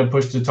identity and a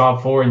push to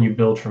top four, and you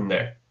build from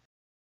there.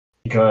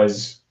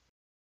 Because,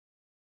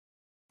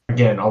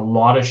 again, a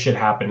lot of shit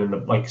happened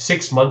in like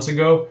 6 months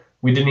ago.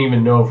 We didn't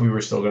even know if we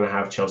were still going to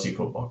have Chelsea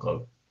Football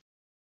Club.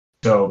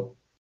 So,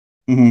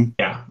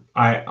 yeah,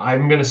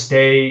 I'm going to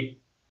stay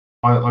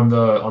on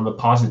the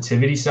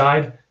positivity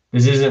side.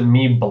 This isn't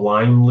me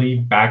blindly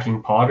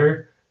backing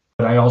Potter,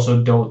 but I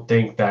also don't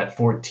think that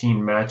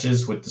 14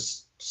 matches with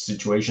the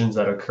situations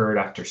that occurred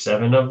after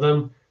 7 of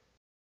them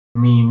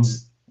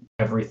means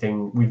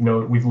everything.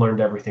 We've learned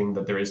everything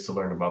that there is to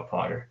learn about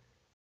Potter.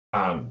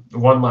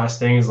 One last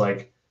thing is,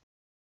 like,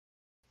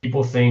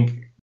 people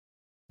think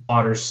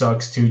Potter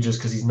sucks too just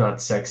because he's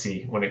not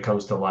sexy when it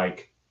comes to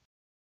like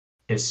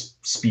his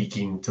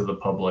speaking to the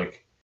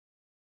public,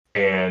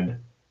 and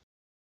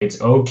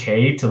it's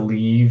okay to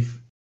leave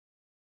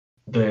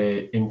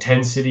the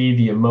intensity,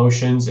 the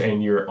emotions,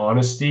 and your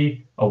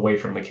honesty away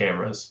from the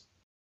cameras.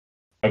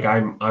 Like,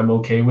 I'm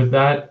okay with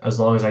that as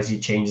long as I see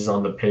changes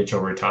on the pitch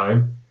over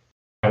time.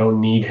 I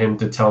don't need him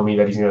to tell me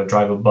that he's going to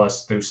drive a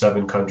bus through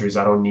 7 countries.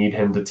 I don't need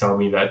him to tell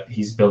me that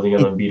he's building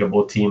an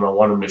unbeatable team. I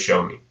want him to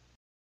show me.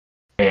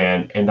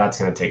 And that's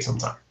going to take some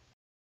time.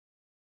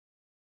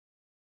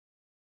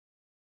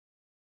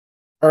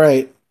 All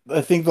right.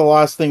 I think the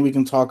last thing we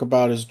can talk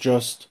about is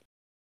just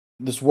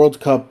this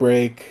World Cup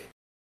break.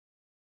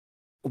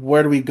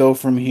 Where do we go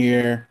from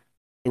here?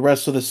 The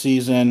rest of the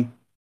season,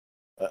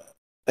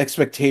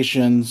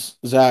 expectations.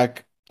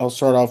 Zach, I'll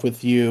start off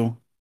with you.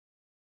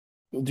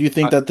 Do you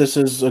think that this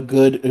is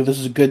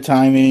good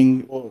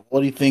timing?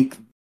 What do you think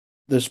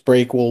this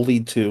break will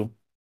lead to?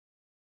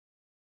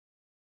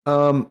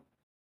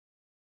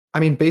 I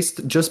mean, based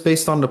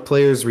on the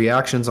players'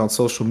 reactions on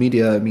social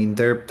media, I mean,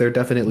 they're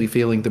definitely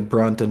feeling the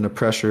brunt and the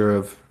pressure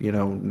of,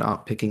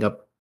 not picking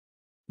up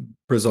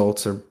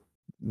results or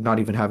not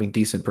even having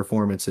decent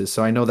performances.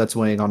 So I know that's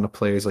weighing on the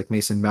players. Like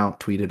Mason Mount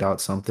tweeted out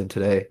something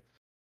today.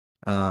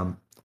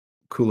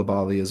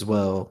 Koulibaly as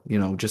well,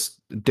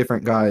 just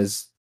different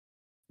guys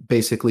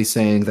basically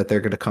saying that they're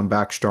going to come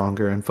back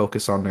stronger and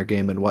focus on their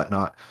game and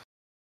whatnot.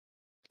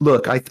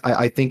 Look,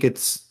 I think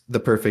it's the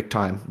perfect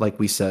time, like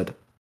we said.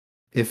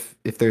 If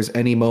there's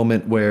any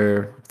moment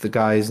where the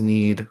guys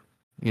need,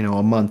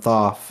 a month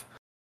off,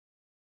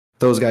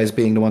 those guys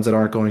being the ones that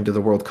aren't going to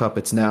the World Cup,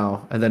 it's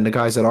now. And then the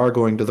guys that are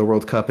going to the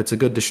World Cup, it's a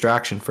good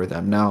distraction for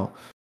them. Now,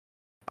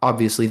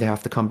 obviously they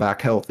have to come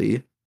back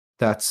healthy.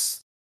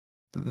 That's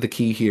the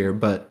key here,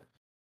 but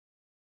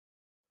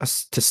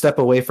to step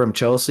away from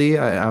Chelsea,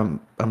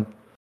 I'm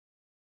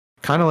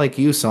kind of like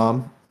you,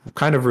 Sam. I'm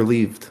kind of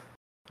relieved.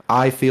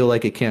 I feel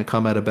like it can't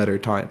come at a better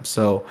time.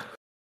 So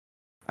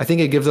I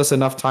think it gives us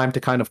enough time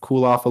to kind of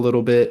cool off a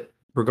little bit,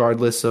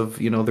 regardless of,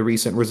 the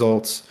recent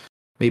results.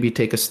 Maybe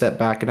take a step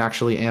back and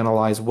actually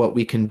analyze what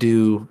we can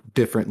do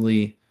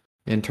differently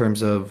in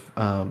terms of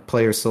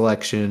player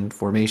selection,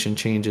 formation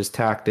changes,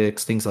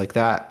 tactics, things like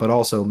that, but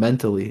also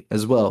mentally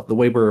as well. The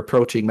way we're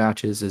approaching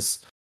matches is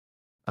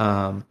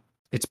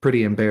it's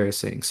pretty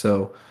embarrassing.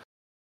 So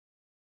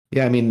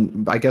yeah, I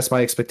mean, I guess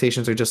my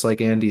expectations are just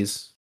like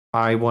Andy's.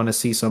 I want to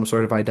see some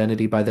sort of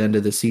identity by the end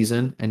of the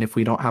season. And if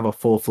we don't have a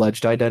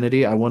full-fledged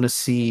identity, I want to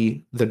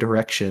see the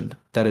direction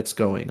that it's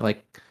going.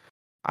 Like,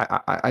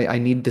 I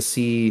need to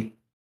see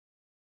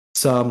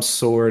some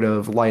sort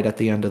of light at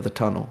the end of the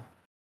tunnel,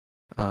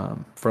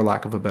 for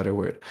lack of a better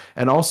word.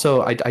 And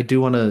also, I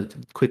do want to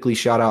quickly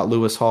shout out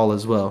Lewis Hall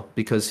as well,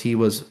 because he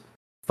was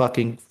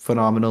fucking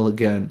phenomenal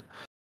again.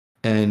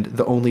 And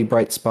the only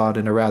bright spot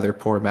in a rather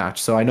poor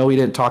match. So I know we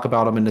didn't talk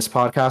about him in this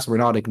podcast. We're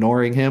not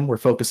ignoring him. We're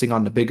focusing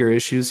on the bigger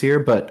issues here,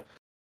 but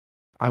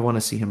I want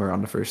to see him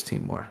around the first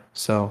team more.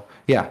 So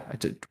yeah,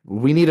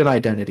 we need an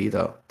identity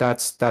though.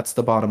 That's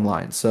the bottom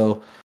line.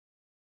 So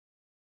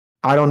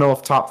I don't know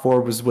if top four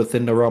was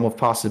within the realm of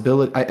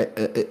possibility.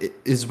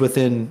 It's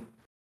within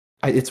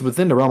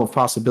the realm of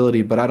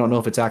possibility, but I don't know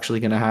if it's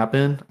actually going to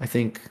happen. I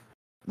think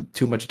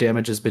too much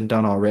damage has been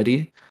done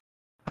already.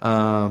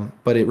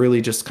 But it really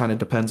just kind of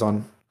depends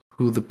on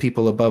who the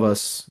people above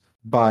us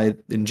buy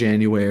in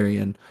January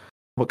and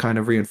what kind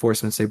of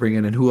reinforcements they bring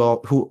in, and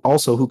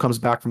who comes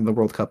back from the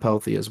World Cup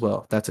healthy as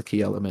well. That's a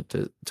key element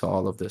to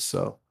all of this.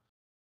 So,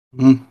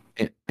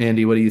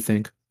 Andy, what do you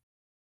think?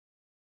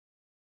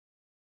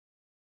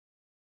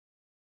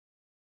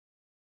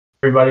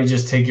 Everybody,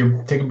 just take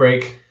a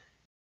break,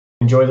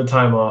 enjoy the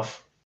time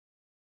off.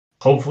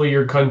 Hopefully,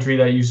 your country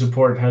that you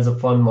support has a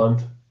fun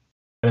month,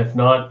 and if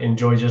not,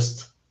 enjoy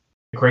just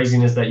the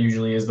craziness that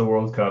usually is the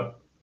World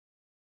Cup.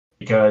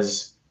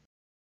 Because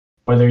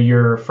whether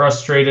you're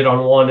frustrated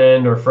on one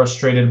end or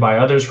frustrated by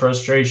others'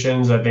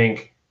 frustrations, I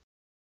think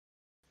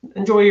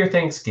enjoy your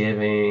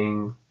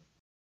Thanksgiving,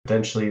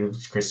 potentially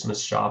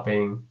Christmas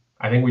shopping.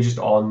 I think we just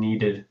all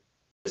needed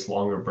this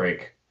longer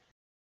break.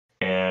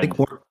 And I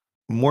think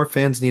more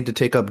fans need to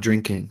take up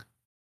drinking.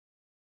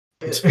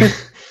 I've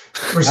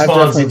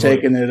definitely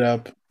taken it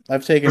up.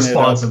 I've taken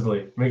responsibly.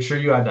 It up. Make sure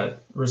you add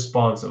that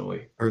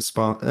responsibly.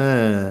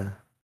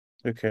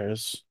 Who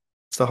cares?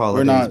 It's the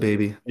holidays,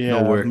 baby.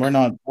 Yeah, no work. We're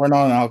not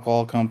an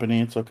alcohol company.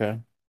 It's okay.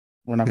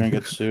 We're not gonna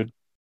get sued.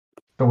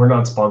 But we're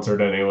not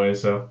sponsored anyway,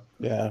 so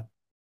yeah.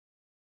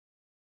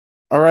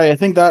 All right, I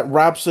think that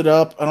wraps it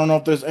up. I don't know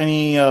if there's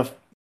any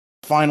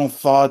final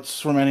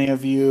thoughts from any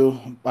of you,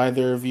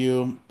 either of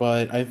you,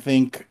 but I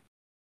think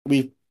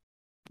we,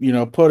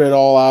 put it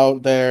all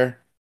out there.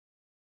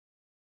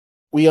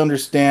 We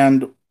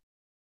understand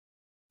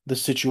the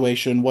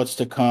situation, what's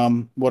to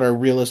come, what our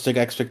realistic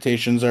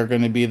expectations are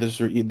going to be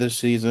this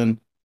season,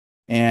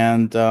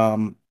 and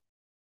I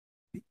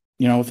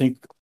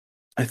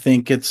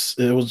think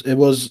it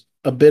was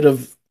a bit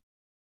of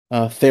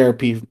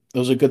therapy. It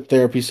was a good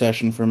therapy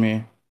session for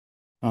me.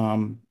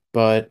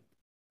 But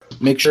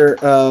make sure,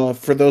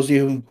 for those of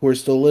you who are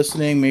still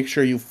listening, make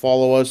sure you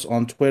follow us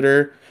on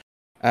Twitter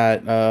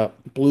at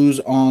Blues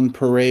on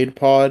Parade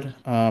Pod.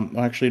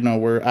 Actually, no,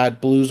 we're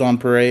at Blues on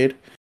Parade.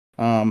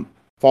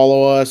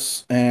 Follow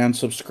us and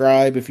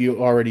subscribe if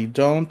you already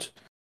don't.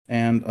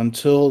 And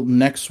until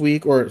next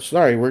week, we're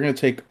going to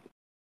take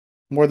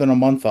more than a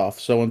month off.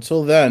 So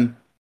until then,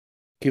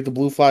 keep the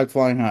blue flag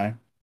flying high.